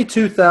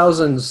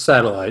 42,000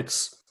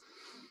 satellites.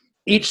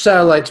 Each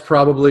satellite's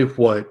probably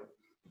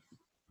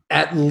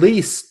at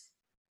least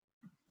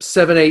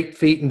 7-8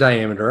 feet in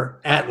diameter,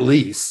 at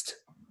least.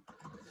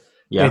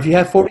 Yeah. And if you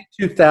have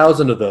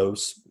 42,000 of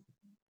those,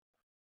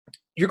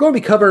 you're going to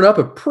be covering up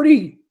a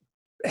pretty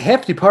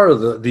hefty part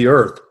of the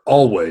Earth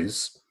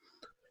always.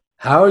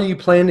 How are you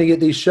planning to get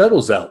these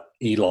shuttles out,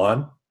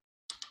 Elon?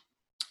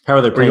 How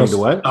are they planning to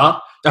what?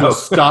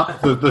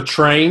 Stop the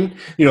train.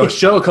 A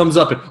shuttle comes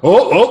up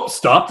and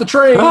stop the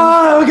train.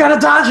 Oh, we got to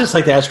dodge, just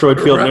like the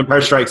asteroid field in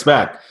Empire Strikes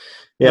Back.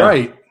 Yeah.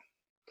 Right.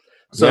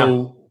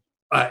 So,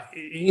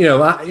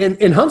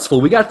 in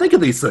Huntsville, we got to think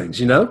of these things,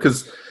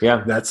 because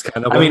that's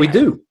kind of what we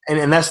do.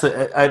 And that's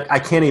I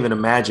can't even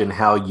imagine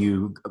how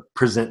you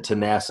present to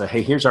NASA,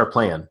 hey, here's our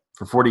plan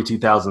for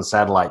 42,000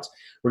 satellites.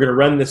 We're going to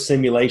run this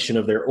simulation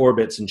of their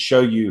orbits and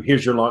show you,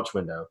 here's your launch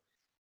window,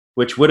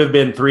 which would have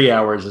been 3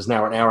 hours, is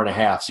now an hour and a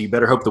half. So you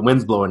better hope the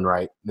wind's blowing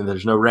right and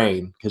there's no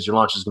rain, because your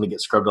launch is going to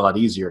get scrubbed a lot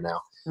easier now.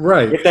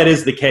 Right. If that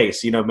is the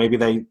case, maybe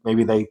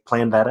they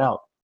planned that out.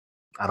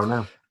 I don't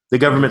know. The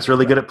government's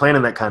really good at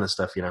planning that kind of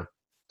stuff,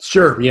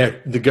 Sure. Yeah.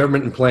 The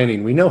government and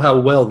planning, we know how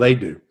well they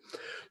do.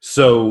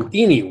 So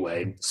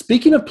anyway,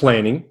 speaking of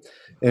planning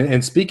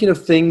and speaking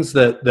of things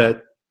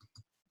that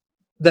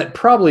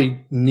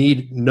probably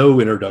need no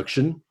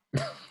introduction,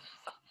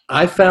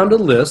 I found a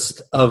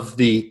list of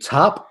the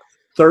top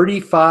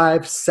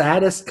 35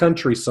 saddest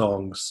country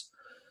songs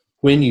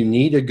when you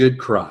need a good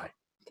cry.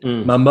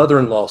 My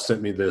mother-in-law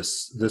sent me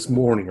this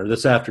morning or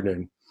this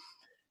afternoon.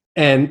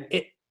 And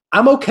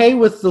I'm okay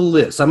with the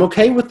list. I'm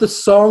okay with the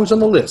songs on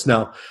the list.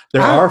 Now,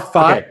 there are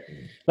 5.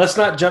 Okay. Let's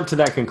not jump to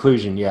that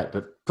conclusion yet,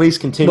 but please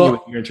continue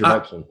with your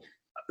introduction.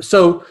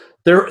 So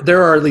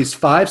there are at least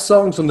 5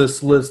 songs on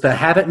this list that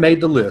haven't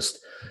made the list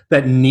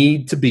that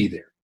need to be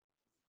there.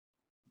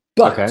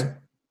 But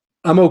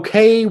I'm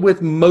okay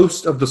with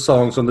most of the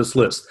songs on this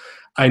list.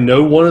 I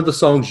know one of the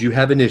songs you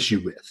have an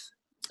issue with.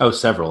 Oh,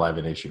 several I have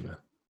an issue with.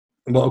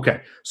 Well,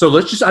 okay. So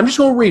I'm just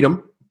going to read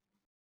them,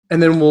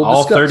 and then we'll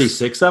all discuss.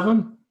 36 of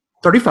them?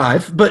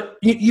 35, but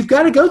you've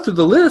got to go through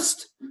the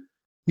list.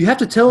 You have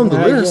to tell them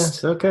the list.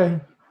 Yes, okay.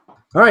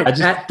 All right.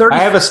 I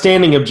have a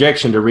standing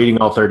objection to reading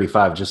all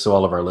 35, just so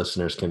all of our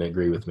listeners can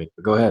agree with me.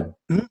 But go ahead.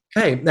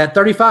 Okay. At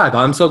 35,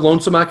 I'm So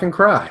Lonesome I Can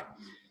Cry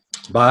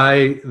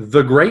by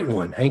the great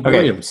one, Hank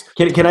Williams.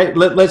 Can I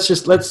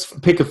let's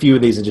pick a few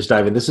of these and just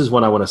dive in. This is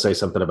one I want to say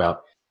something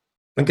about.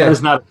 Okay. That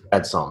is not a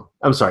bad song.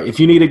 I'm sorry.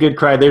 If you need a good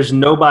cry, there's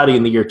nobody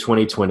in the year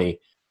 2020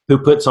 who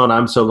puts on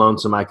I'm So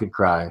Lonesome I Could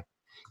Cry.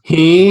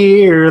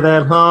 Hear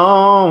that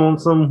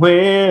lonesome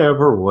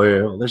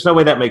whippoorwill. There's no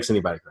way that makes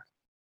anybody cry.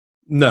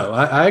 No,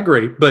 I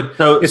agree. But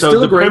it's still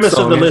the a great premise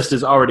song. of the list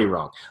is already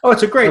wrong. Oh,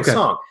 it's a great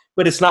song,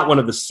 but it's not one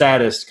of the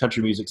saddest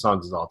country music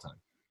songs of all time.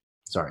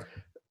 Sorry.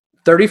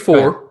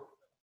 34.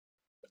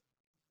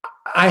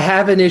 I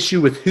have an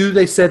issue with who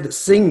they said that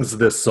sings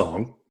this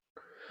song.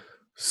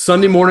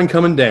 Sunday Morning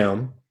Coming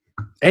Down.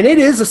 And it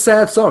is a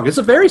sad song. It's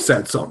a very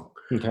sad song.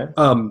 Okay.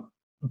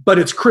 But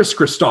it's Chris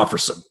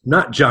Christopherson,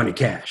 not Johnny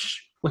Cash.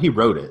 Well, he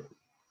wrote it.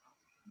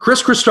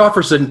 Chris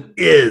Christopherson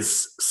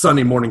is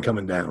Sunday Morning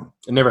Coming Down.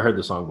 I never heard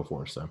the song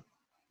before, so.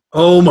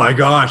 Oh, my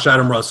gosh,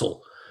 Adam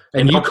Russell.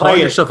 and you call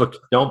yourself a.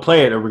 Don't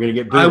play it, or we're gonna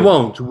get booted. I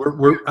won't.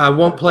 I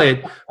won't play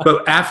it.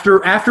 But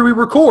after we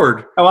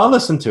record, I'll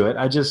listen to it.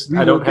 I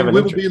don't have an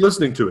we will be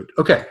listening to it.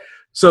 Okay,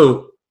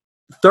 so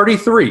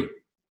 33.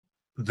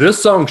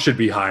 This song should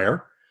be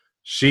higher.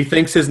 She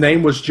Thinks His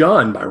Name Was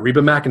John by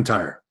Reba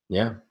McEntire.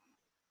 Yeah.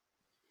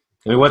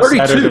 I mean, what's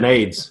 32. sadder than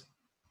AIDS?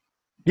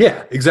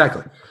 Yeah,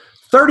 exactly.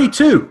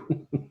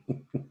 32.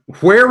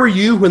 Where Were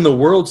You When the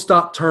World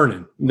Stopped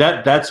Turning?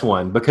 That's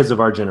one because of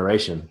our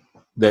generation.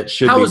 That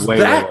should How be is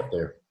way up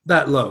there.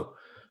 That low.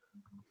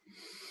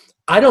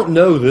 I don't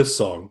know this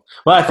song.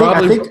 Well,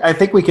 I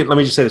think we can. Let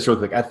me just say this real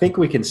quick. I think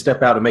we can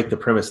step out and make the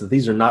premise that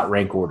these are not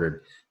rank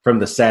ordered from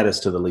the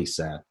saddest to the least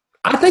sad.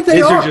 I think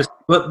these are just.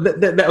 Well,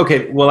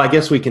 okay. Well, I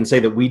guess we can say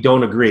that we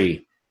don't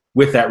agree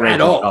with that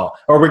ranking at all,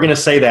 or we're going to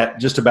say that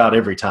just about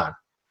every time,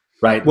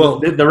 right? Well,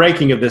 the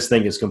ranking of this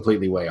thing is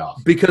completely way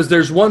off because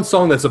there's one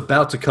song that's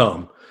about to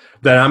come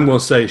that I'm going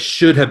to say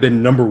should have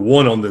been number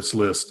one on this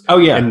list. Oh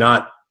yeah, and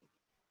not.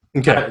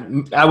 Okay,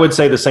 I would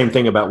say the same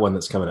thing about one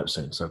that's coming up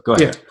soon. So go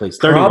ahead, please.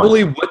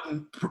 31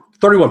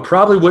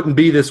 probably wouldn't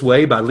be this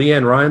way by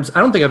Leanne Rimes. I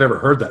don't think I've ever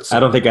heard that song. I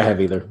don't think I have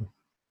either.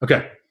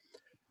 Okay,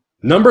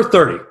 number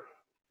 30.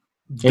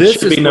 This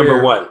should be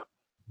number one.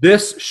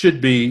 This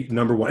should be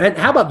number one. And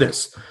how about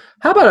this?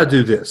 How about I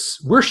do this?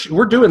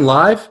 We're doing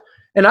live,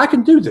 and I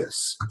can do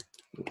this.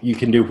 You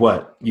can do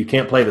what? You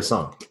can't play the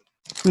song.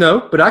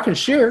 No, but I can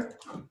share.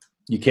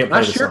 You can't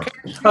play the song.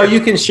 Oh,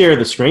 you can share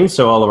the screen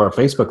so all of our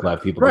Facebook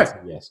Live people can see.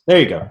 Yes. There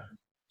you go.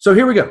 So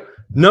here we go.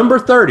 Number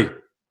 30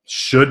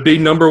 should be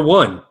number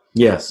one.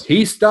 Yes.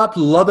 He Stopped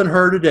Loving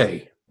Her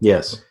Today.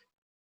 Yes.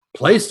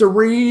 Placed a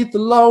wreath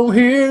along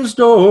his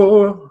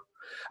door.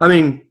 I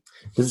mean,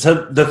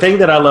 so the thing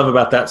that I love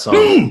about that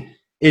song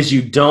is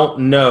you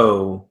don't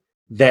know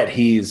that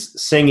he's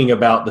singing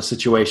about the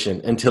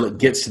situation until it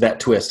gets to that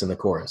twist in the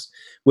chorus,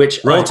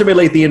 which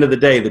ultimately at the end of the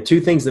day, the two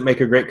things that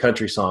make a great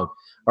country song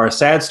are a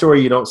sad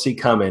story you don't see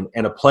coming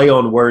and a play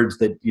on words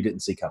that you didn't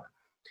see coming.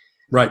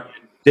 Right.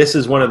 This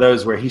is one of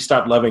those where he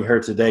stopped loving her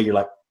today. You're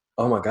like,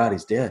 oh my God,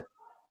 he's dead.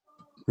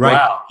 Right.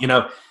 Wow. You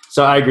know,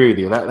 so I agree with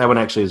you. That one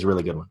actually is a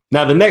really good one.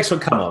 Now the next one,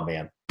 come on,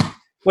 man.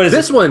 What is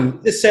this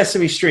one? This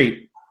Sesame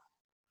Street.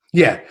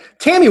 Yeah.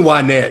 Tammy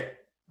Wynette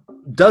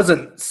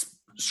doesn't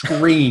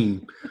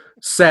scream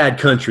sad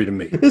country to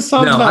me. This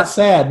song's not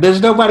sad.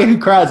 There's nobody who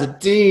cries at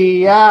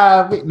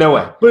D-I-V. No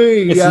way.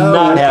 It's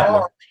not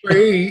happening.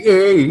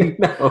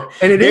 No.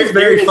 And it is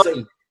very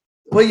funny.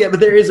 Well, yeah, but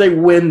there is a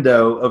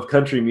window of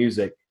country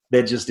music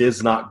that just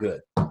is not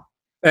good.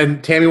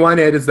 And Tammy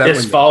Wynette is that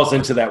window. This falls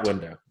into that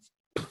window.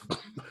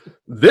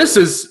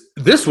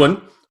 This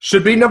one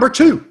should be number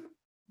two.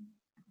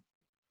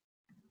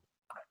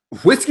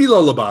 Whiskey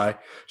Lullaby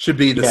should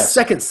be the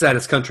second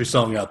saddest country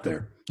song out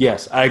there.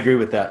 Yes, I agree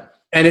with that.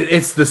 And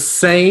it's the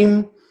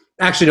same.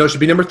 Actually, no, it should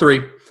be number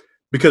three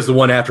because the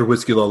one after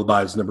Whiskey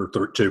Lullaby is number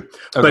two. Okay.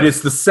 But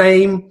it's the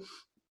same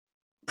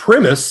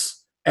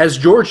premise as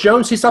George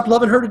Jones, He Stopped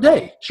Loving Her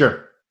Today.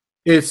 Sure.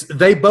 It's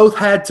they both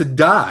had to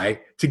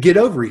die to get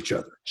over each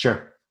other.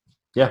 Sure.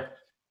 Yeah.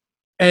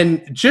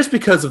 And just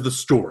because of the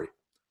story,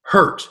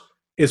 Hurt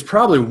is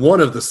probably one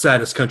of the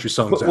saddest country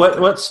songs out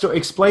there. What story?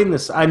 Explain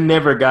this. I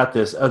never got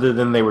this other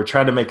than they were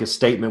trying to make a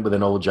statement with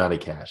an old Johnny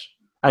Cash.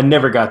 I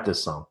never got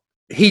this song.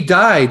 He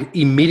died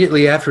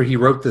immediately after he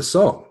wrote this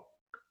song.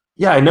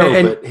 Yeah, I know,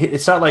 but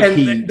it's not like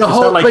he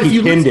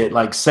pinned it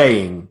like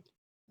saying.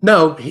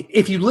 No,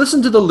 if you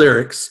listen to the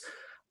lyrics,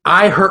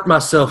 I hurt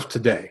myself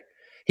today.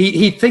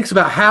 He thinks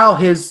about how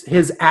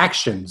his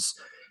actions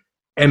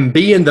and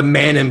being the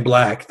man in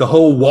black, the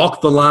whole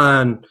walk the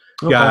line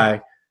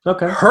guy,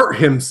 hurt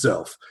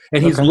himself.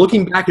 And he's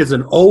looking back as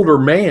an older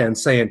man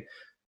saying,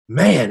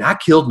 man, I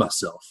killed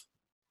myself.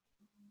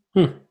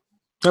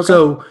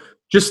 So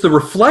just the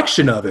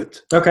reflection of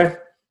it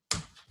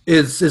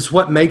is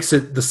what makes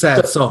it the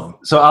sad song.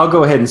 So I'll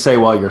go ahead and say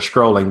while you're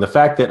scrolling, the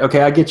fact that,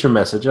 I get your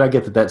message, and I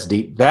get that that's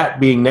deep. That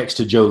being next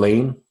to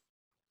Jolene.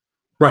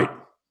 Right.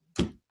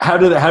 How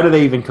do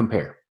they even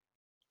compare?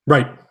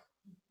 Right.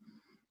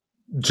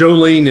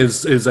 Jolene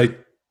is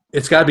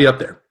it's got to be up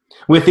there.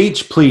 With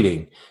each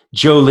pleading,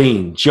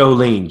 Jolene,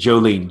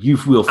 you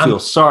will feel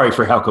sorry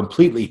for how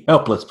completely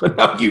helpless, but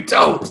no, you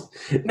don't.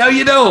 No,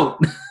 you don't.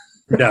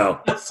 No.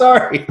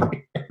 Sorry.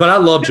 But I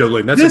love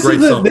Jolene. That's a great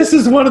song. This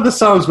is one of the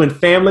songs when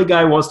Family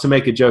Guy wants to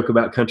make a joke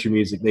about country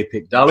music. They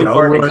pick Dolly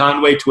Parton and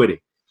Conway Twitty.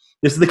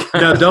 This is the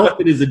kind of stuff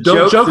that is a joke.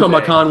 Don't joke on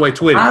my Conway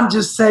Twitty. I'm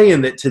just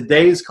saying that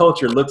today's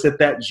culture looks at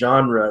that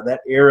genre, that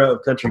era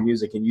of country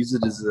music, and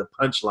uses it as a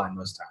punchline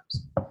most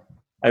times.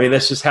 I mean,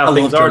 that's just how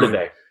things are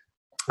today.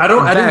 I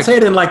didn't say I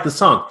didn't like the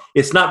song.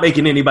 It's not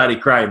making anybody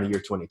cry in the year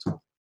 2020.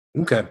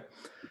 Okay.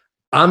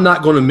 I'm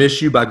Not Gonna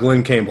Miss You by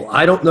Glenn Campbell.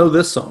 I don't know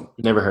this song.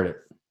 Never heard it.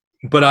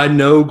 But I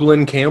know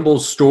Glenn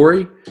Campbell's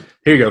story.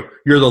 Here you go.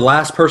 You're the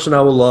last person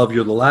I will love.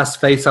 You're the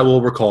last face I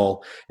will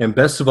recall. And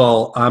best of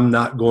all, I'm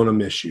not going to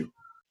miss you.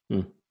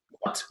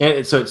 What?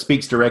 And so it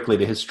speaks directly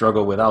to his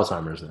struggle with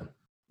Alzheimer's then.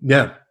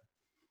 Yeah.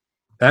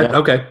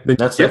 Okay.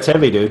 That's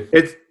heavy, dude.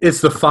 It's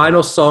the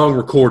final song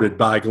recorded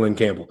by Glenn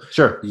Campbell.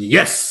 Sure.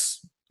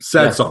 Yes.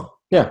 Sad song.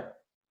 Yeah.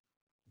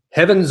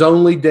 Heaven's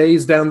Only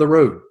Days Down the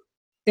Road.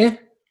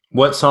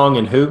 What song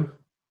and who?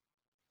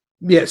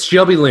 Yeah,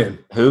 Shelby Lynn.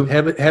 Who?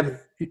 Heaven.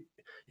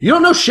 You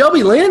don't know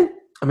Shelby Lynn?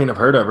 I mean, I've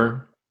heard of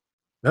her.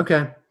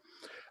 Okay.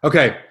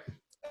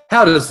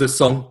 How does this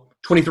song,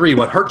 23,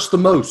 What Hurts the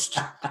Most?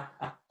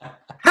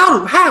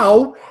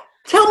 How?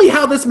 Tell me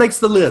how this makes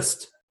the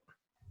list.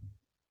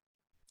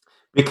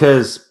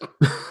 Because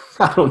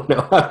I don't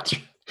know.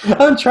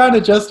 I'm trying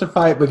to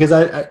justify it because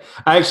I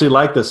actually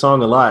like the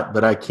song a lot,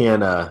 but I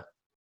can't.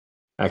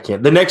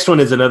 The next one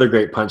is another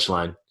great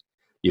punchline.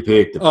 You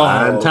picked the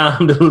fine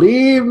time to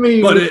leave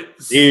me. But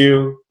it's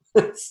you.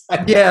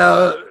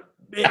 Yeah.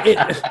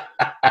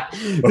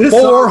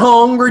 Four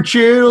hungry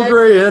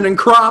children and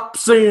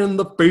crops in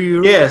the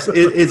field. Yes.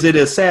 Is it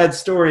a sad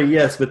story?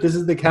 Yes. But this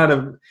is the kind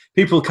of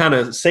people kind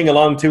of sing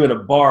along to in a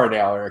bar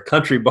now or a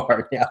country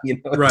bar now.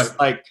 It's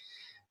like,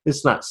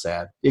 it's not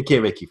sad. It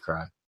can't make you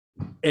cry.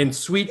 And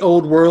Sweet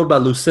Old World by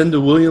Lucinda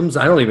Williams.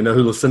 I don't even know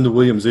who Lucinda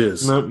Williams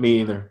is. Not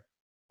me either.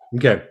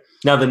 Okay.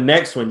 Now the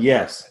next one,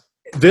 yes.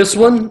 This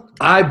one,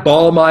 I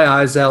bawl my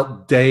eyes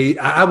out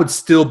I would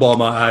still bawl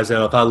my eyes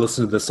out if I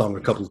listened to this song a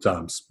couple of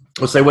times.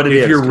 We'll say what it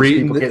is. If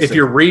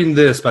you're reading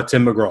this by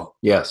Tim McGraw.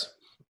 Yes.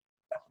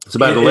 It's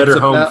about a letter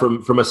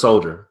home from a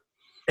soldier.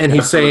 And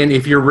he's saying,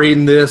 if you're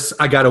reading this,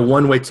 I got a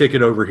one-way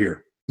ticket over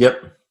here.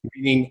 Yep.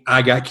 Meaning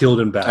I got killed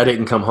in battle. I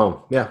didn't come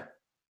home. Yeah.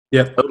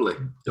 Yep. Totally.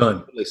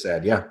 Done. Totally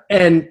sad, yeah.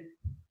 And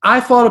I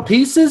Fall to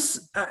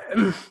Pieces.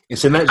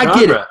 It's in that genre. I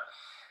get it.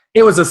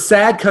 It was a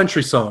sad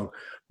country song.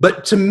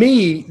 But to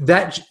me,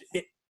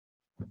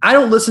 I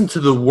don't listen to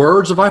the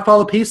words of I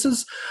Fall to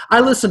Pieces. I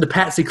listen to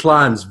Patsy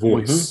Cline's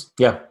voice.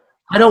 Mm-hmm. Yeah.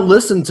 I don't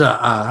listen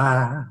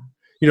to,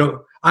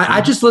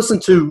 I just listen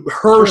to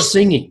her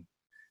singing.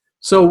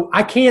 So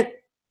I can't.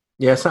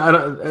 Yes,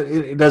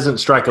 it doesn't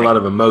strike a lot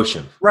of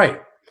emotion.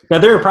 Right. Now,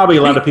 there are probably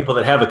a lot of people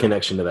that have a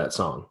connection to that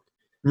song.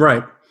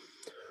 Right.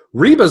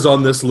 Reba's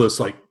on this list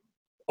like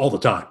all the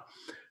time.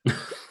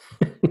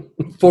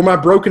 For My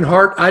Broken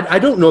Heart, I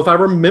don't know if I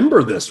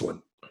remember this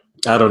one.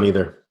 I don't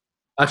either.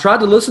 I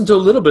tried to listen to a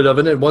little bit of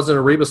it. It wasn't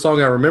a Reba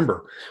song I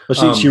remember.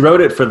 Well, she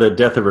wrote it for the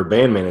death of her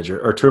band manager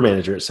or tour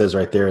manager. It says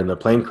right there in the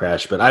plane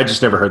crash, but I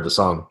just never heard the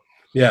song.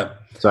 Yeah.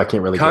 So I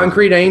can't really.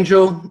 Concrete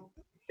Angel.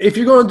 If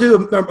you're going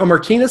to do a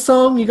Martina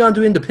song, you're going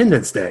to do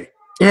Independence Day.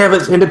 Yeah,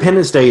 but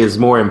Independence Day is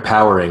more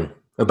empowering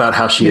about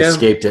how she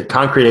escaped it.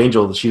 Concrete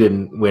Angel, she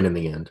didn't win in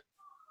the end.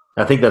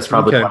 I think that's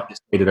probably why they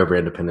made it over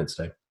Independence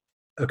Day.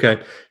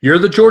 Okay. You're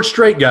the George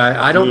Strait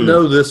guy. I don't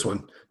know this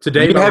one.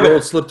 Today My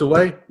World Slipped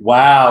Away.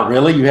 Wow,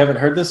 really? You haven't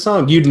heard this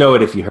song? You'd know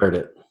it if you heard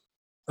it.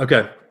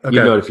 Okay. You'd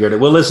know it if you heard it.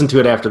 We'll listen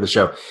to it after the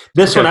show.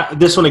 This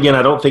one again,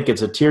 I don't think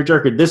it's a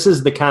tearjerker. This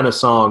is the kind of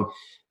song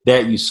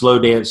that you slow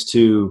dance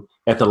to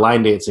at the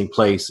line dancing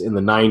place in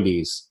the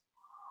 90s.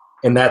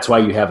 And that's why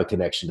you have a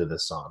connection to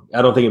this song.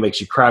 I don't think it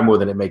makes you cry more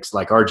than it makes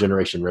like our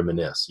generation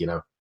reminisce,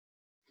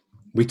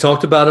 We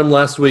talked about him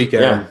last week.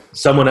 Yeah.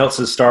 Someone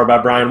Else's Star by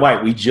Brian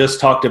White. We just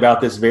talked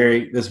about this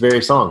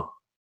very song.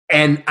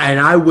 And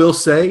I will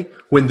say,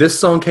 when this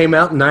song came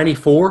out in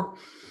 94,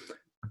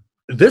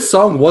 this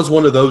song was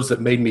one of those that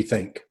made me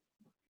think.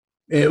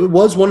 It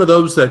was one of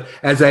those that,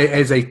 as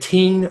a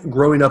teen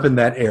growing up in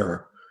that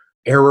era,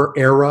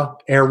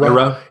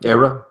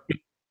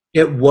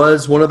 it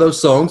was one of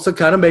those songs that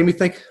kind of made me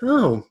think,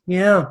 oh,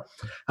 yeah,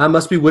 I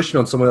must be wishing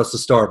on someone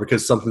else's star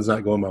because something's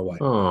not going my way.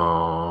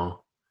 Aww.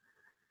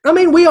 I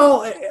mean, we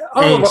all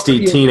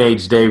angsty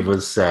teenage Dave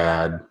was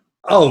sad.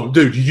 Oh,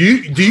 dude,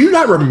 do you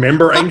not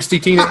remember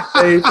angsty teenage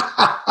Dave?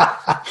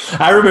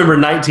 I remember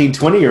 19,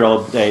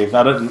 20-year-old Dave.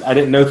 I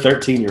didn't know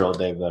 13-year-old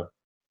Dave though.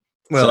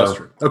 Well, that's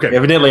true. Okay,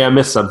 evidently I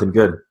missed something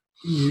good.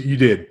 You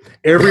did.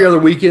 Every Other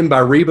Weekend by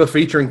Reba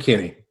featuring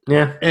Kenny.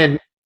 Yeah, and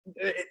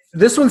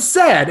this one's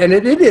sad, and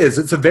it is.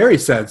 It's a very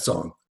sad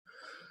song.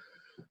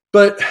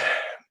 But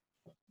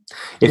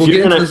if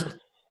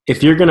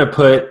you're gonna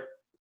put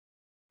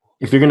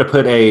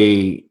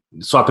a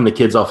swapping the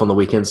kids off on the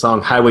weekend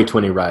song, Highway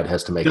 20 Ride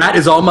has to make it. That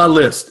is on my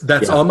list.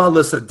 That's on my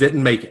list that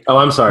didn't make it. Oh,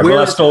 I'm sorry. Well,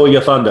 I stole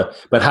your thunder.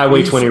 But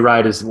Highway 20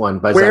 Ride is one.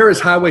 Where is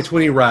Highway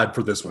 20 Ride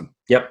for this one?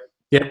 Yep.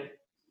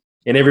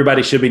 And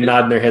everybody should be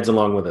nodding their heads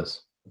along with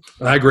us.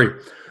 I agree.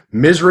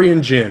 Misery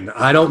and Gin.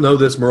 I don't know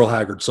this Merle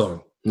Haggard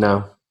song.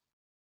 No.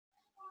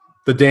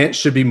 The Dance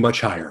should be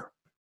much higher.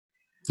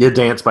 Yeah,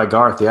 Dance by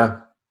Garth, yeah.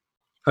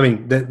 I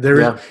mean,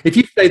 if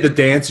you say The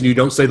Dance and you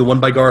don't say the one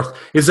by Garth,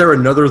 is there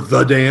another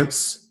The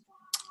Dance?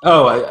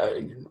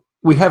 Oh,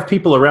 we have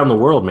people around the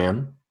world,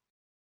 man.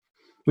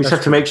 We just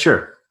have to make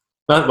sure.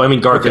 I mean,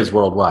 Garth is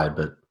worldwide,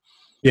 but.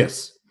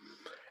 Yes.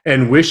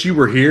 And Wish You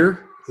Were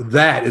Here,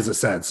 that is a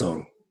sad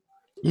song.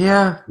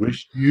 Yeah.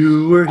 Wish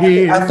You Were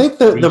Here. I think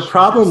the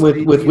problem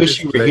with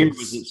Wish You Were Here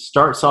was it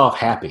starts off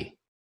happy.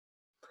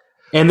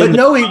 And then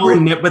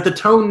but the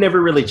tone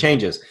never really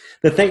changes.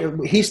 The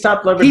thing, he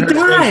stopped loving her. He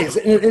dies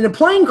in a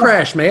plane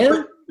crash,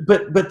 man.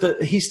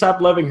 But he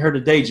stopped loving her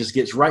today just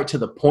gets right to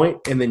the point,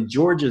 and then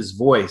George's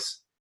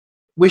voice,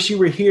 Wish You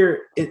Were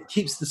Here, it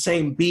keeps the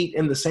same beat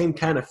and the same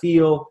kind of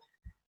feel,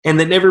 And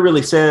that never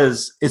really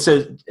says, I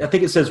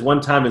think it says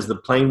one time as the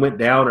plane went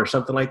down or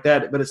something like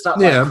that, but it's not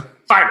like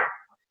fire.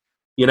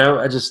 You know,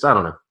 I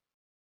don't know.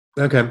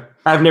 Okay.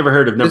 I've never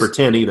heard of number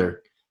 10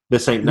 either.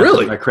 This Ain't Nothing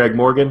Really? by Craig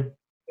Morgan.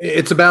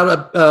 It's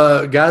about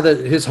a guy that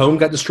his home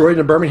got destroyed in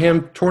a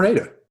Birmingham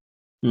tornado.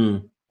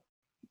 I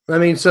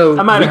mean, so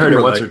I might have heard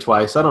it once or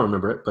twice. I don't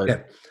remember it,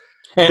 but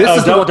And,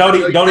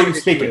 don't even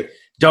speak it.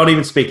 Don't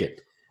even speak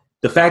it.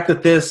 The fact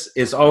that this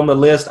is on the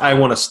list, I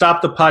want to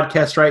stop the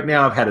podcast right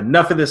now. I've had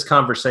enough of this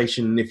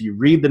conversation. And if you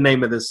read the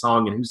name of this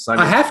song and who sung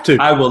it, I have to.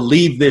 I will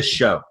leave this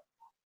show.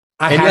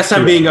 Unless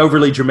I'm being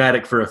overly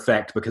dramatic for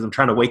effect because I'm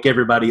trying to wake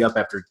everybody up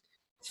after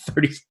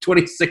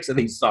 26 of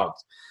these songs.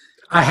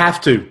 I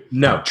have to.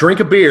 No. Drink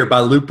a Beer by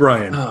Luke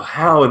Bryan. Oh,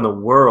 how in the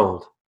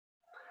world?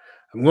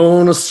 I'm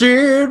going to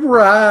sit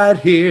right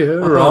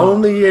here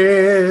on the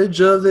edge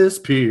of this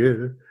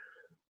pier.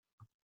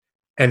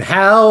 And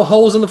how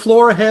Holes in the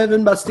Floor of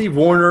Heaven by Steve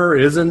Wariner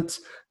isn't.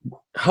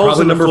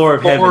 Holes in the Floor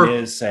of Heaven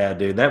is sad,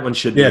 dude. That one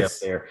should be up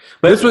there.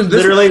 But this one,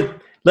 literally,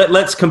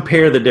 let's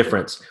compare the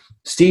difference.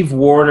 Steve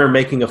Wariner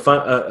making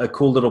a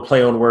cool little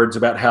play on words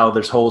about how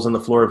there's holes in the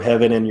floor of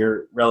heaven and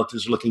your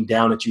relatives are looking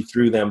down at you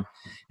through them.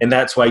 And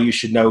that's why you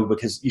should know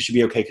because you should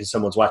be okay because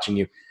someone's watching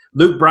you.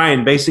 Luke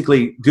Bryan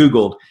basically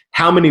Googled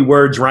how many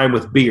words rhyme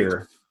with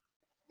beer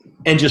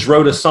and just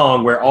wrote a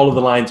song where all of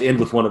the lines end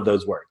with one of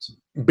those words.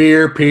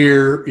 Beer,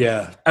 peer,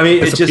 yeah. I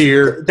mean, it's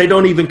just, they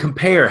don't even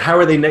compare. How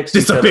are they next to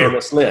each other on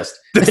this list?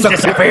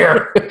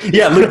 Disappear.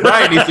 Yeah, Luke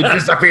Bryan needs to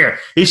disappear.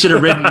 He should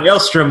have written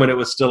Maelstrom when it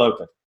was still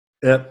open.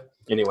 Yep.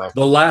 Anyway.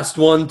 The Last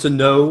One to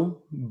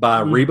Know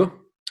by Reba.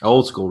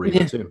 Old school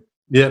Reba, too.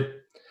 Yeah.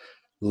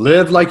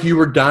 Live Like You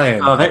Were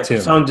Dying. Oh, that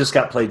song just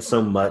got played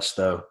so much,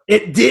 though.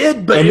 It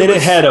did, but and then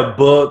it had a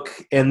book,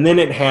 and then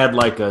it had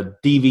like a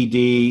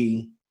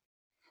DVD.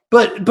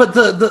 But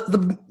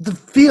the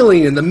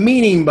feeling and the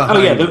meaning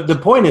behind it. The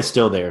point is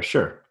still there,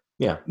 sure.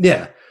 Yeah.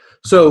 Yeah.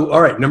 So,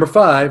 all right, number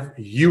 5,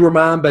 You Were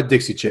Mine by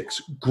Dixie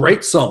Chicks.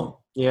 Great song.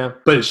 Yeah.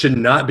 But it should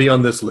not be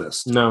on this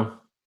list. No.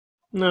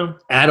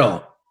 At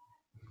all.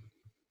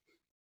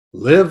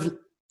 Live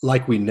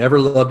Like We Never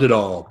Loved It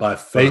All by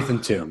Faith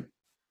and Tim.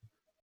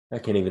 I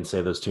can't even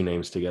say those two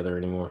names together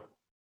anymore.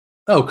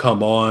 Oh,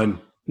 come on.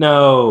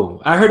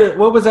 No. I heard it.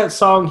 What was that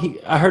song?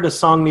 I heard a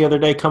song the other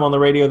day come on the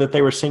radio that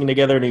they were singing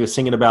together, and he was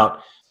singing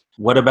about,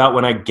 what about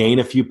when I gain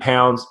a few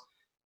pounds?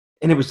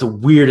 And it was the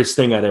weirdest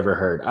thing I'd ever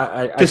heard.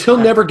 Because he'll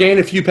never gain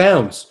a few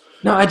pounds.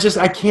 No, I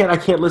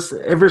can't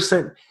listen. Ever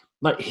since,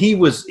 like, he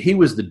was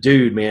the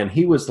dude, man.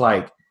 He was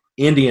like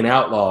Indian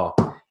outlaw.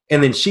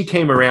 And then she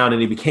came around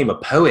and he became a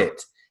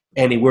poet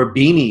and he wore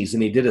beanies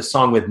and he did a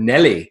song with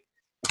Nelly.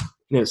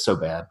 And it was so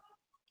bad.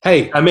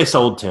 Hey, I miss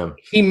old Tim.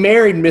 He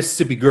married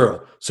Mississippi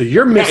Girl. So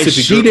you're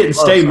Mississippi Girl. She didn't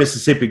stay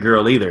Mississippi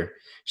Girl either.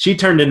 She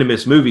turned into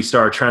Miss Movie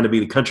Star trying to be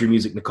the country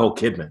music Nicole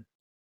Kidman.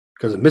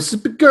 Because a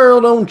Mississippi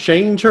Girl don't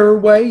change her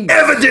ways.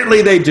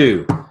 Evidently they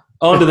do.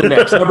 On to the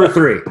next. Number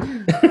 3.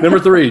 Number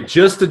 3,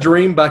 Just a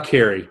Dream by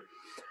Carrie.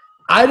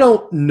 I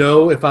don't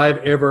know if I've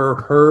ever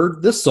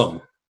heard this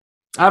song.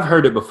 I've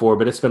heard it before,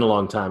 but it's been a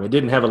long time. It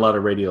didn't have a lot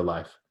of radio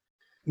life.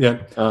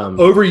 Yeah.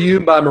 Over You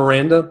by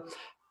Miranda.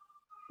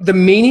 The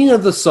meaning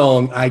of the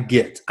song, I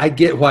get. I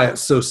get why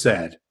it's so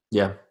sad.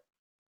 Yeah.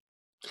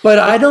 But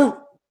I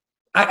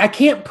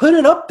can't put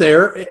it up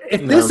there.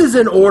 If this is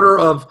in order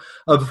of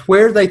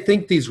where they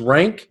think these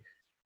rank,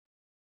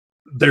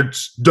 they're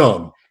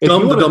dumb. If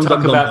you want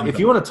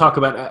to talk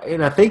about,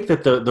 and I think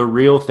that the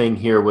real thing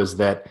here was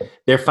that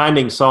they're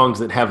finding songs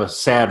that have a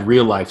sad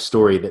real life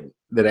story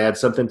that adds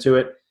something to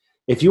it.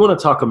 If you want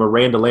to talk a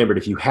Miranda Lambert,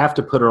 if you have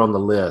to put her on the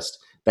list,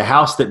 The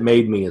House That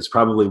Made Me is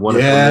probably one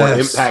of the more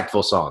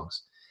impactful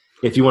songs.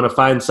 If you want to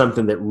find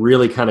something that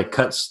really kind of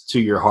cuts to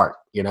your heart,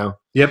 you know?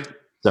 Yep.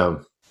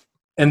 So,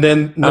 and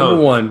then number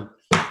 1,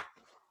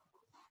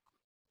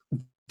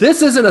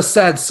 this isn't a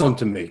sad song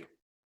to me.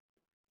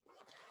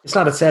 It's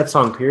not a sad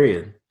song,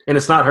 period. And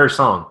it's not her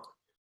song.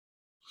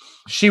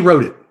 She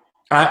wrote it.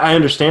 I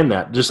understand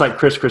that. Just like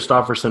Chris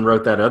Christopherson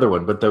wrote that other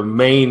one. But the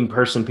main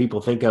person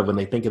people think of when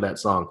they think of that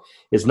song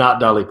is not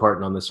Dolly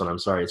Parton on this one. I'm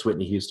sorry. It's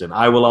Whitney Houston.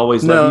 I Will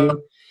Always Love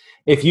You.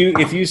 If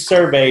you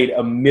surveyed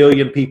 1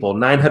 million people,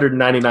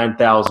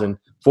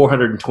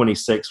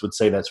 999,426 would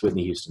say that's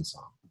Whitney Houston's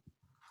song.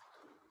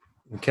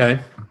 Okay.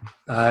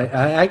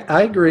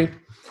 I agree.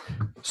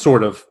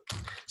 Sort of.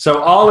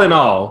 So all in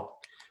all,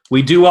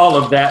 we do all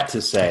of that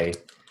to say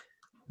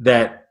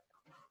that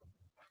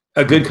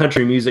a good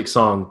country music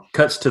song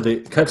cuts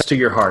to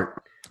your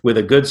heart with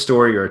a good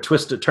story or a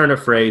turn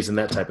of phrase and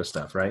that type of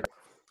stuff, right?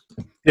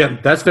 Yeah,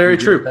 that's very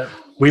true.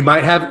 We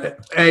might have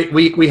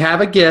we have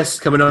a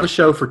guest coming on the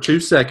show for 2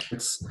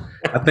 seconds.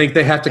 I think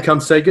they have to come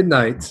say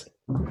goodnight.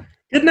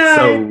 Good night.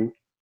 So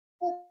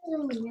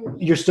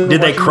you're still.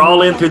 Did they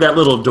crawl in through that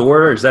little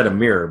door, or is that a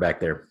mirror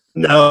back there?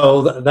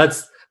 No,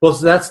 that's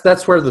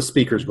where the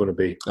speaker's going to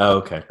be. Oh,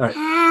 okay. All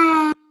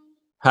right.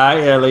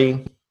 Hi,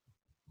 Ellie.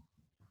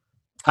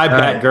 Hi,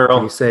 Batgirl.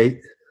 Can you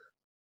say?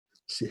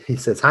 He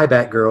says, "Hi,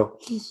 Batgirl."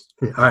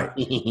 All right,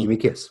 give me a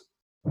kiss.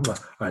 All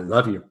right,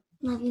 love you.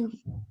 Love you.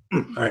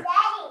 All right.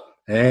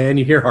 And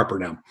you hear Harper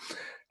now.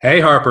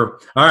 Hey, Harper.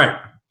 All right.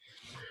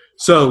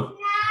 So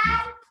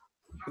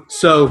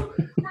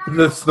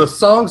the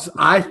songs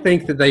I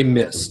think that they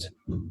missed,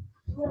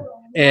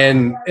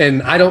 and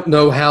I don't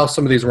know how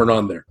some of these weren't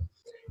on there.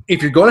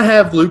 If you're going to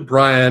have Luke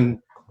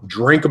Bryan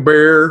drink a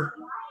beer,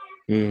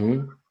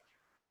 you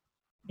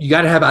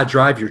got to have "I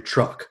Drive Your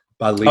Truck"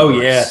 by Lee. Oh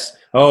Brice. yes.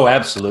 Oh,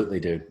 absolutely,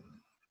 dude.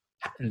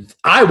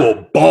 I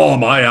will bawl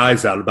my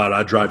eyes out about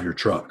 "I Drive Your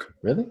Truck."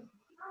 Really?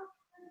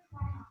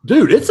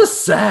 Dude, it's a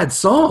sad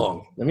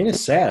song. I mean,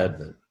 it's sad,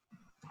 but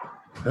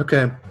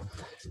Okay.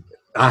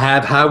 I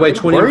have Highway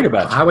 20. Worried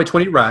about you. Highway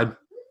 20 Ride.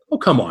 Oh,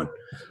 come on.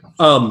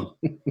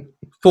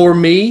 For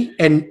me,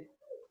 and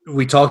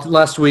we talked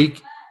last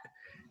week,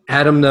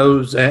 Adam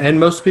knows, and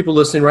most people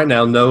listening right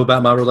now know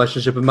about my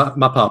relationship with my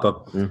papa.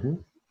 Mm-hmm.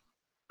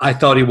 I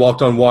thought he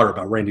walked on water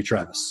by Randy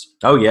Travis.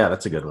 Oh yeah,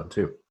 that's a good one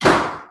too.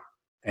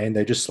 And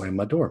they just slammed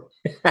my door.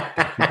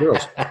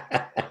 Girls.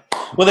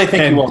 Well, they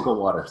think you walk on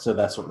water, so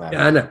that's what matters.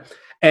 Yeah, I know.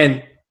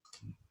 And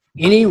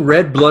any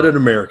red-blooded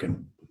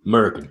American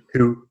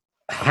who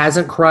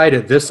hasn't cried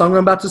at this song I'm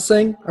about to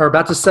sing or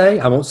about to say,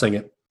 I won't sing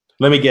it.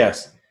 Let me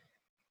guess.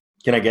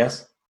 Can I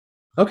guess?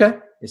 Okay.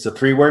 It's a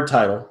 3-word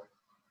title.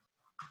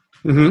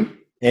 Mm-hmm.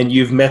 And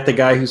you've met the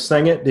guy who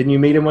sang it? Didn't you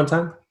meet him one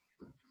time?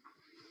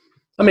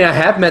 I mean, I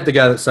have met the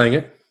guy that sang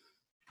it.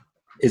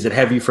 Is it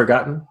Have You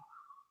Forgotten?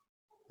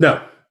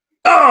 No.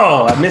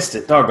 Oh, I missed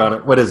it. Doggone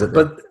it. What is it?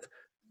 But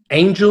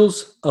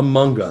Angels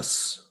Among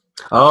Us.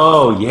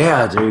 Oh,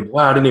 yeah, dude.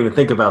 Wow, I didn't even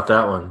think about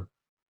that one.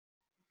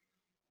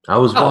 I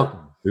was walking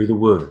through the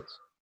woods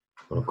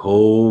on a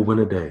cold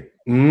winter day.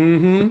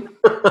 Mm-hmm.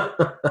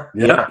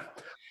 Yeah.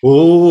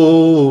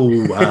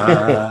 Oh,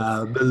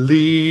 I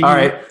believe. All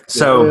right.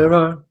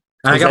 So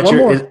I got one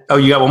more.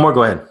 You got one more?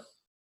 Go ahead.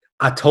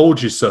 I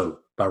Told You So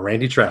by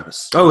Randy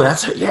Travis. Oh,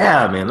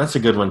 man. That's a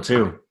good one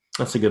too.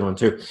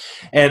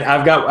 And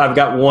I've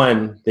got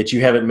one that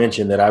you haven't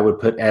mentioned that I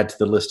would add to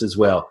the list as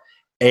well.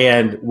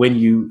 And when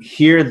you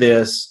hear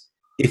this,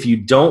 if you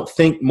don't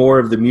think more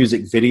of the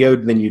music video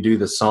than you do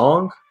the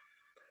song,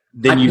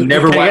 then you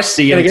never watch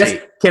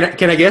CMT.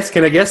 Can I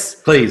guess?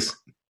 Please.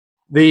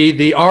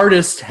 The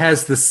artist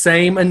has the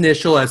same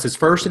initial as his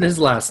first and his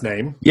last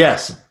name.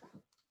 Yes.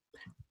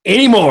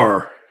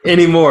 Anymore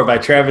by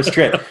Travis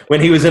Tritt. When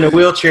he was in a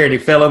wheelchair and he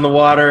fell in the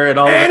water and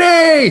all that.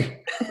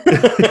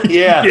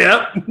 Yeah.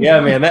 Yep.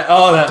 Yeah, man.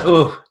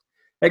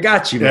 That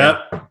got you, man.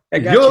 Yep.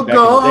 You're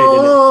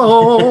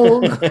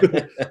gone.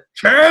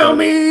 Tell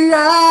me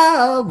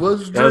I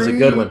was dreaming. That was a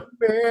good one.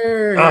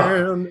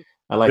 Oh,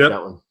 I like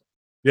that one.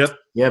 Yep.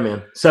 Yeah,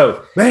 man.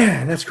 So,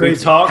 man, that's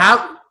crazy.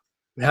 How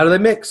do they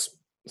mix?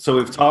 So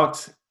we've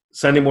talked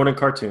Sunday morning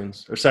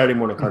cartoons or Saturday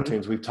morning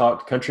cartoons. We've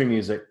talked country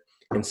music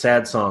and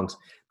sad songs.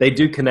 They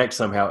do connect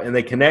somehow, and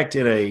they connect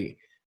we're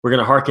going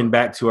to harken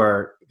back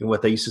to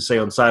what they used to say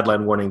on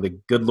Sideline Warning, the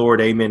good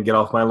Lord, amen, get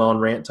off my lawn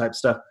rant type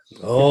stuff.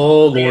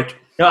 Oh, Lord.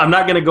 No, I'm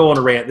not going to go on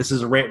a rant. This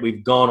is a rant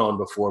we've gone on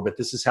before, but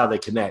this is how they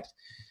connect,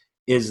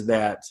 is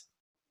that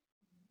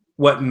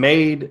what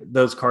made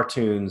those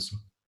cartoons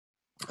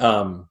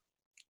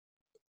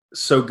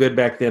so good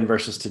back then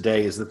versus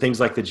today is the things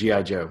like the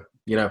G.I. Joe.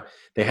 You know,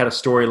 they had a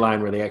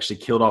storyline where they actually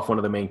killed off one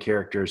of the main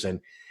characters, and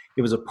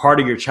it was a part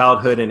of your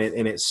childhood, and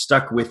it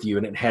stuck with you,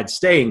 and it had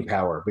staying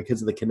power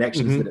because of the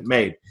connections that it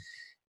made.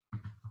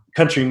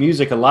 Country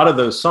music, a lot of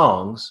those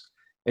songs,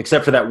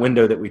 except for that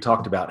window that we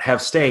talked about,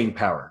 have staying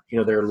power. You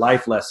know, they're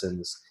life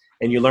lessons,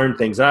 and you learn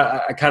things.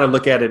 I kind of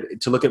look at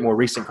it to look at more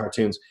recent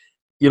cartoons.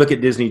 You look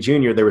at Disney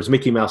Junior, there was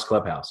Mickey Mouse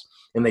Clubhouse,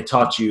 and they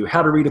taught you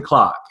how to read a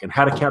clock and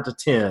how to count to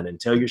 10 and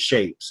tell your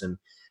shapes and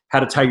how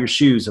to tie your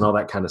shoes and all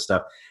that kind of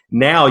stuff.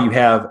 Now you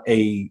have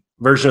a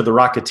version of The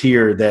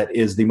Rocketeer that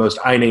is the most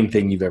I-name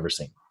thing you've ever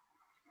seen.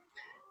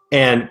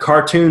 And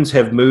cartoons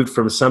have moved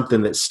from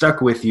something that stuck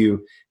with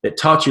you, that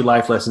taught you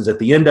life lessons. At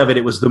the end of it,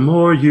 it was the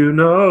more you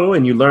know,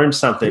 and you learned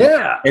something.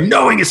 Yeah. And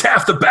knowing is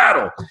half the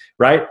battle,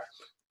 right?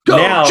 Go,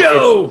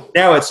 Joe!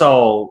 Now it's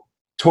all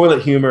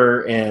toilet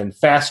humor and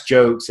fast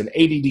jokes and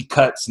ADD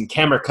cuts and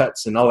camera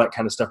cuts and all that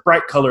kind of stuff,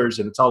 bright colors,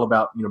 and it's all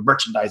about, you know,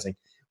 merchandising,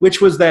 which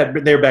was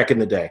there back in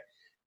the day.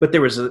 But there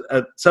was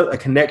a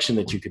connection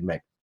that you could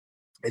make.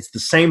 It's the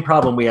same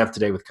problem we have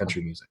today with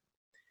country music.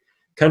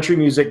 Country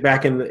music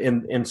back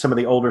in some of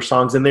the older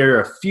songs, and there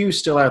are a few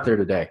still out there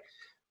today,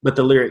 but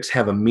the lyrics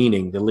have a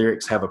meaning. The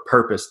lyrics have a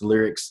purpose. The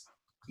lyrics,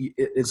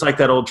 it's like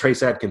that old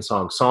Trace Adkins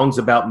song, songs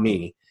about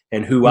me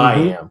and who I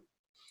am.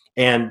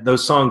 And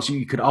those songs,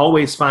 you could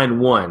always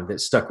find one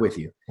that stuck with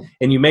you.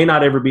 And you may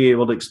not ever be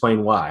able to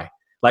explain why.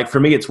 Like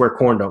for me, it's Where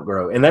Corn Don't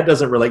Grow. And that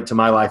doesn't relate to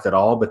my life at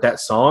all, but that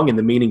song and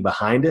the meaning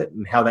behind it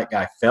and how that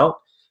guy felt,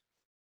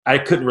 I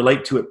couldn't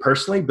relate to it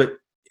personally, but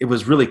it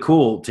was really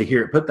cool to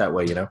hear it put that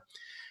way, you know?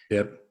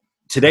 Yep.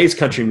 Today's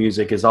country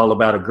music is all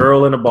about a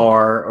girl in a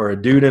bar or a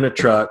dude in a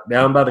truck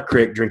down by the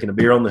creek drinking a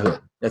beer on the hood.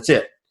 That's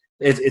it.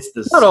 It's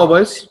the not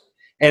always.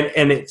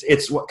 And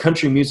it's what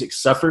country music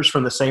suffers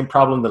from, the same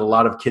problem that a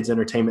lot of kids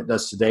entertainment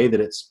does today,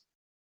 that it's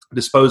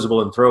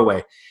disposable and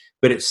throwaway.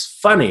 But it's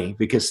funny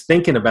because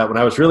when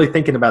I was really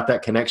thinking about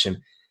that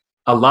connection,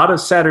 a lot of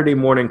Saturday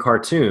morning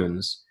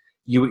cartoons,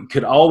 you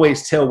could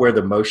always tell where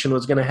the motion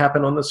was going to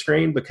happen on the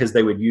screen because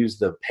they would use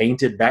the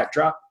painted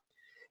backdrop,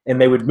 and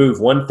they would move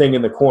one thing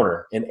in the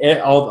corner. And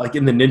all, like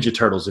in the Ninja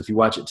Turtles, if you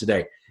watch it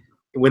today,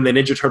 when the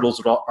Ninja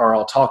Turtles are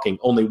all talking,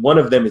 only one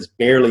of them is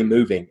barely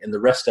moving and the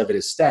rest of it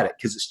is static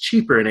because it's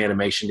cheaper in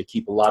animation to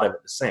keep a lot of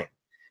it the same.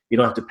 You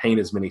don't have to paint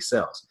as many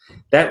cells.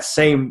 That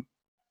same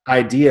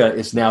idea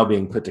is now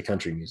being put to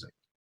country music.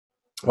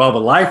 While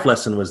the life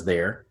lesson was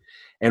there,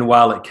 and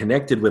while it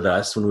connected with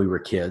us when we were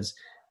kids,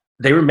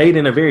 they were made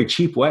in a very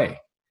cheap way.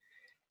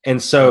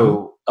 And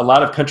so a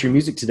lot of country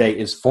music today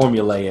is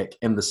formulaic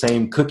and the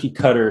same cookie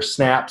cutter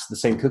snaps, the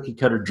same cookie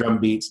cutter drum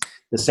beats,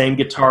 the same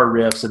guitar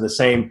riffs, and the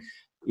same,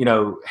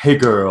 hey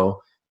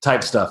girl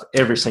type stuff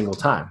every single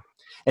time.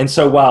 And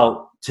so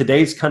while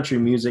today's country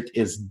music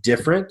is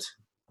different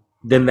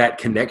than that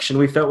connection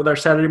we felt with our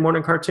Saturday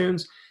morning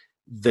cartoons,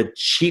 the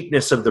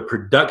cheapness of the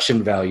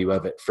production value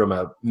of it from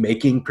a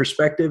making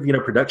perspective,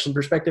 production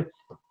perspective,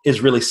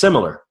 is really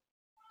similar.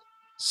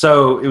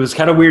 So it was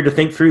kind of weird to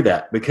think through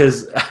that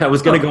because I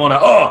was going to go on,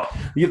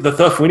 the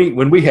stuff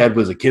when we had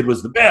was a kid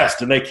was the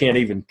best, and they can't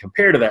even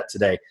compare to that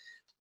today.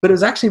 But it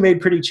was actually made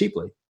pretty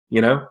cheaply,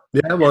 Yeah,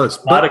 it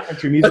was. A lot of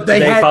country music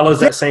today follows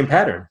that same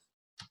pattern.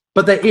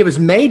 But it was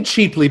made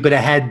cheaply, but it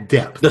had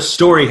depth. The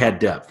story had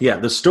depth. Yeah,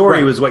 the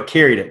story was what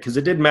carried it because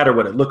it didn't matter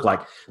what it looked like.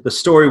 The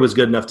story was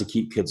good enough to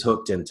keep kids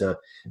hooked and to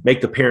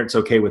make the parents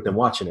okay with them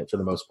watching it for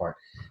the most part.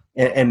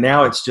 And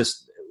now it's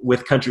just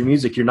with country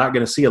music, you're not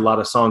going to see a lot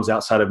of songs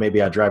outside of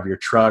maybe I Drive Your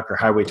Truck or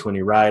Highway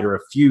 20 Ride or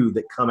a few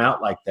that come out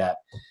like that.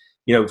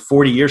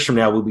 40 years from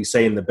now, we'll be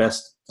saying the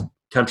best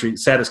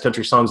saddest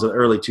country songs of the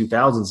early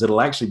 2000s.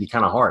 It'll actually be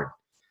kind of hard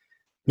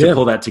to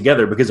pull that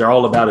together because they're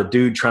all about a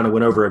dude trying to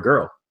win over a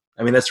girl.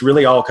 I mean, that's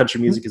really all country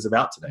music is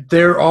about today.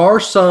 There are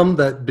some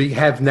that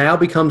have now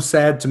become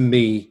sad to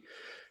me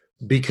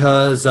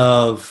because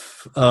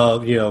of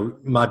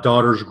my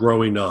daughters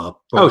growing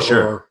up.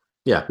 Sure.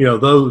 Yeah.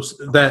 Those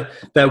that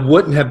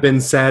wouldn't have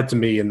been sad to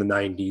me in the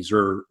 90s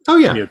or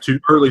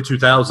early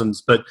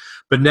 2000s.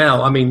 But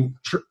now, I mean,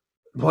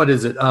 what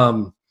is it?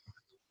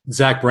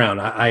 Zach Brown.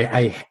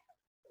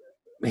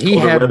 He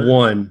had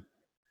one.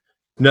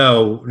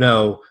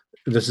 No.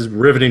 This is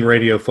riveting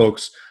radio,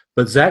 folks.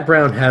 But Zach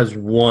Brown has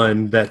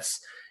one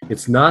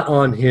it's not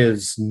on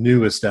his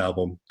newest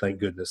album,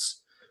 thank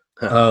goodness.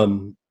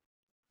 But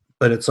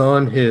it's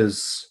on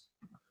his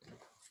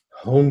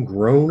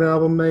homegrown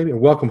album, maybe, or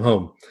Welcome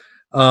Home.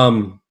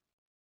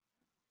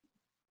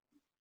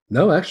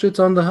 No, actually, it's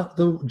on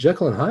the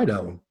Jekyll and Hyde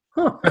album.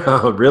 Huh.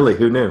 Oh, really?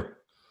 Who knew?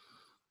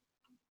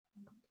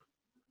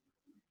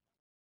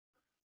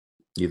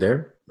 You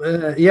there?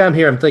 Yeah, I'm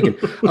here. I'm thinking.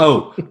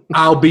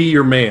 I'll Be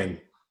Your Man.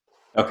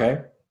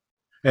 Okay.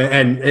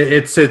 And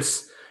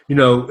it's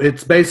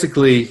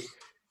basically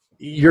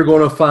you're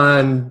going to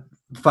find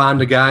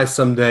a guy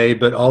someday,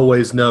 but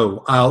always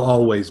know I'll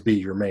always be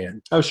your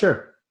man. Oh,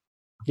 sure.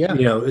 Yeah.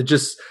 It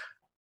just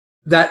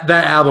that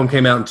album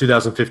came out in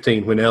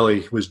 2015 when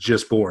Ellie was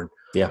just born.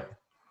 Yeah.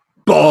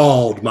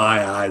 Bawled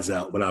my eyes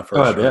out when I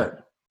first heard it.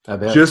 I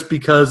bet. Just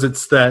because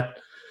it's that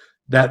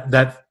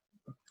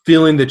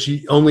feeling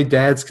that only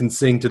dads can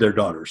sing to their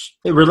daughters.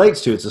 It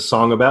relates to it's a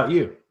song about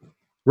you.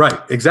 Right,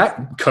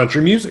 exact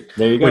country music.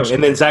 There you go.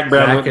 And then Zach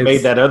Brown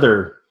made that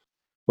other.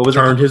 What was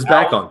turned his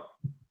back on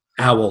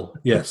Owl?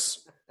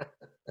 Yes.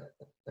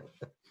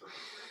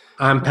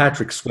 I'm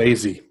Patrick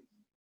Swayze.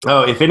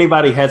 Oh, if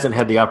anybody hasn't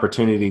had the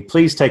opportunity,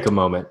 please take a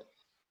moment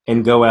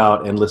and go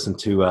out and listen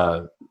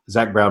to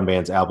Zach Brown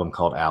Band's album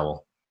called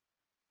Owl,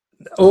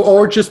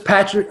 or just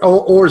Patrick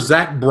or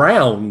Zach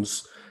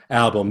Brown's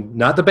album,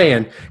 not the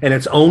band, and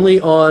it's only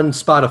on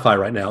Spotify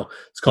right now.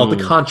 It's called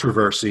The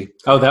Controversy.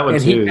 Oh, that one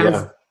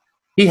too.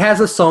 He has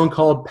a song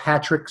called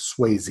Patrick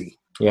Swayze.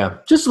 Yeah.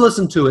 Just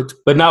listen to it.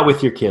 But not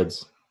with your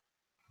kids,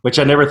 which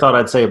I never thought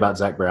I'd say about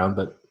Zach Brown,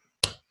 but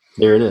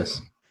there it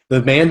is.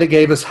 The man that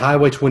gave us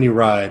Highway 20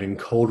 Ride in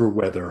colder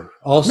weather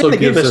also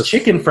gives us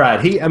Chicken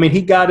Fried.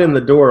 He got in the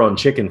door on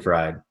Chicken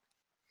Fried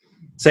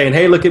saying,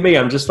 hey, look at me.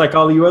 I'm just like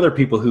all you other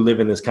people who live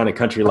in this kind of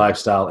country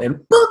lifestyle. And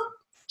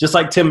just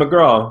like Tim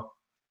McGraw.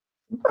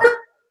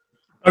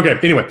 Okay,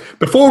 anyway,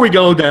 before we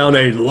go down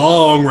a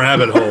long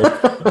rabbit hole,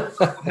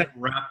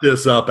 wrap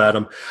this up,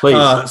 Adam.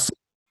 Please.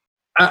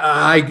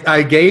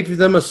 I gave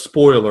them a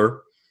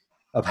spoiler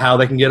of how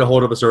they can get a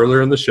hold of us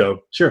earlier in the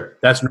show. Sure.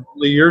 That's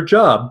normally your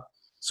job,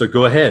 so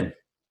go ahead.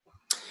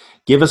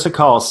 Give us a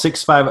call,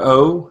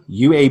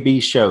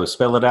 650-UAB-SHOW.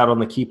 Spell it out on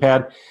the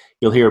keypad.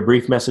 You'll hear a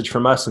brief message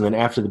from us, and then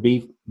after the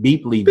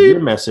beep, leave your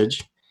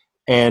message,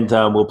 and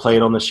we'll play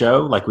it on the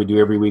show like we do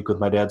every week with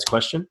My Dad's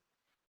Question.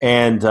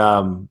 And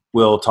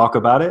we'll talk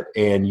about it,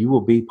 and you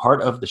will be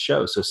part of the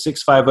show. So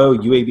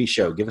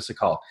 650-UAB-SHOW. Give us a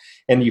call.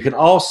 And you can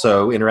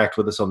also interact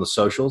with us on the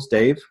socials.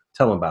 Dave,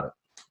 tell them about it.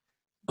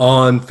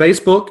 On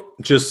Facebook,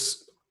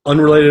 just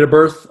Unrelated at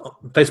Birth,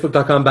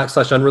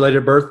 facebook.com/Unrelated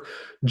at Birth.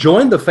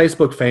 Join the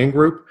Facebook fan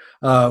group.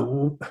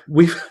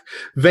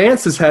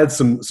 Vance has had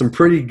some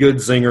pretty good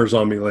zingers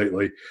on me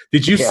lately.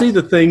 Did you see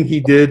the thing he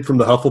did from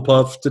the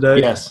Hufflepuff today?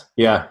 Yes.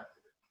 Yeah.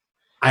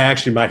 I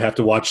actually might have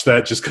to watch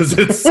that just because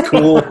it's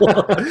cool.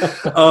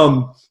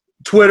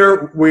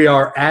 Twitter, we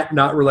are at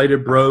Not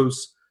Related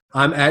Bros.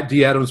 I'm at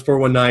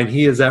DAdams419.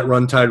 He is at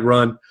Runtide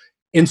Run.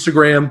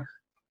 Instagram,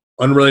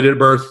 Unrelated at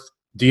Birth,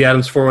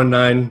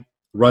 DAdams419,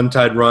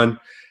 Runtide Run.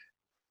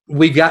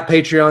 We got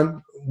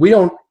Patreon. We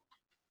don't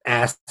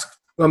ask.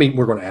 I mean,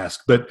 we're going to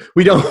ask, but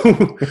we don't.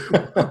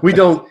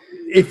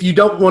 If you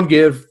don't want to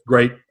give,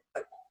 great.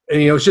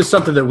 And, it's just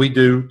something that we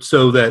do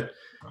so that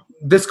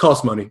this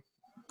costs money.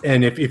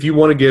 And if you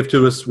want to give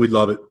to us, we'd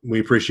love it. We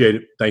appreciate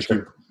it. Thank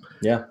you.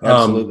 Yeah,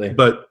 absolutely.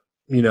 But,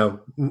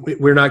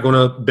 we're not going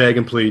to beg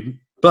and plead.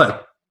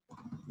 But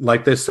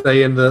like they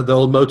say in the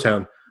old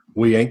Motown,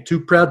 we ain't too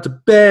proud to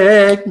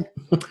beg,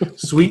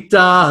 sweet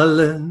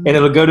darling. And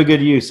it'll go to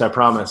good use, I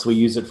promise. We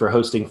use it for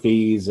hosting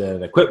fees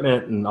and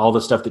equipment and all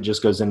the stuff that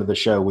just goes into the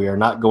show. We are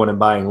not going and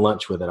buying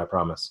lunch with it, I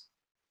promise.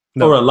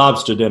 No. Or a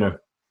lobster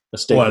dinner.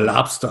 Or a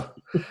lobster.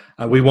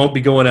 We won't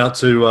be going out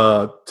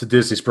to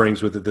Disney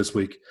Springs with it this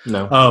week.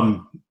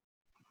 No.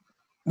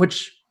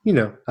 Which,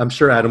 I'm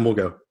sure Adam will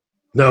go.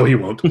 No, he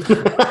won't.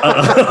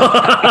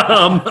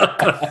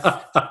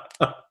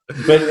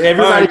 But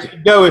everybody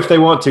should go if they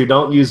want to.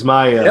 Don't use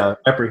my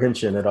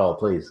apprehension at all,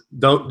 please.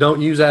 Don't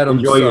use Adam's.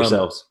 Enjoy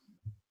yourselves.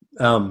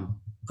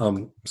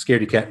 Scaredy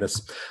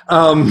Katniss.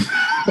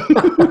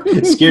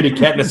 Scaredy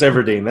Katniss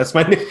Everdeen.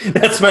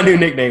 That's my new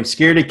nickname.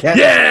 Scaredy Katniss.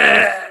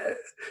 Yeah,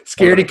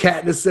 Scaredy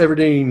Katniss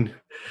Everdeen.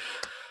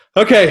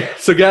 Okay,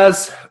 so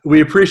guys,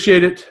 we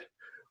appreciate it.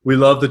 We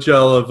love that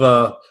y'all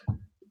have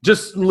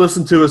just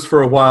listened to us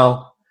for a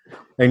while.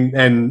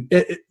 And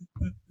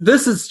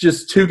this is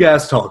just two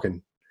guys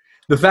talking.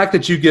 The fact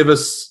that you give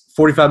us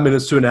 45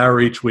 minutes to an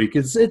hour each week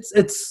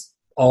it's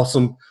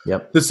awesome.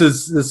 Yep. This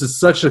is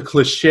such a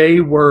cliche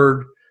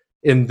word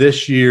in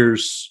this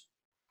year's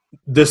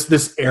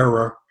this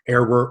era.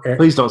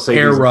 Please don't say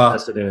era. These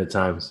unprecedented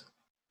times.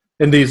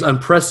 In these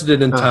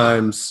unprecedented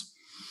times,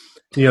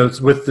 it's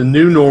with the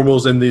new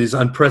normals in these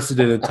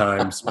unprecedented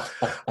times.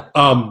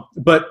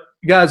 But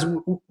guys,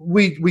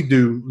 we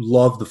do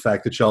love the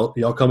fact that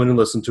y'all come in and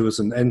listen to us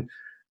and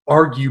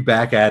argue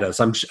back at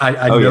us.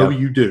 I know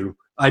you do.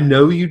 I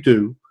know you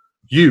do.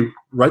 You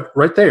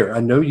right there. I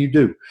know you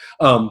do.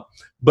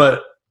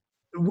 But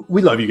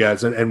we love you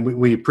guys and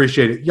we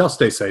appreciate it. Y'all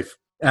stay safe.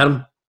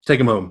 Adam, take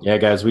them home. Yeah,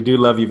 guys, we do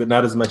love you, but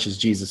not as much as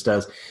Jesus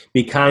does.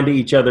 Be kind to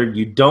each other.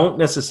 You don't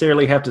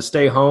necessarily have to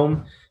stay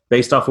home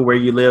based off of where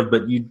you live,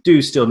 but you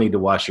do still need to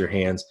wash your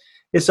hands.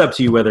 It's up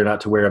to you whether or not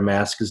to wear a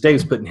mask, because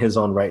Dave's putting his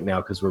on right now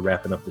because we're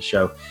wrapping up the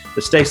show.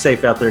 But stay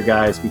safe out there,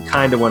 guys. Be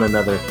kind to one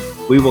another.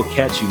 We will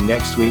catch you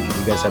next week.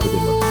 You guys have a good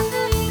one.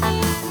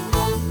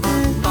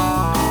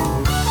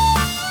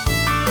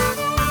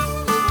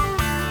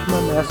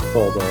 My mask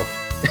fall off.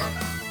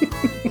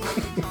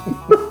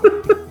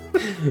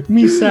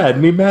 Me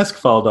sad. Me mask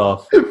fall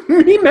off.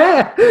 Me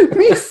mad.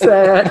 Me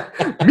sad.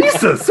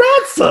 Misa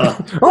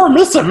salsa. Oh,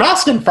 Misa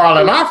masking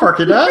falling off for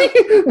today.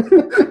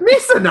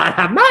 Misa not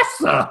have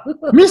massa.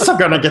 Misa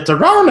gonna get the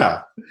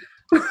Rona.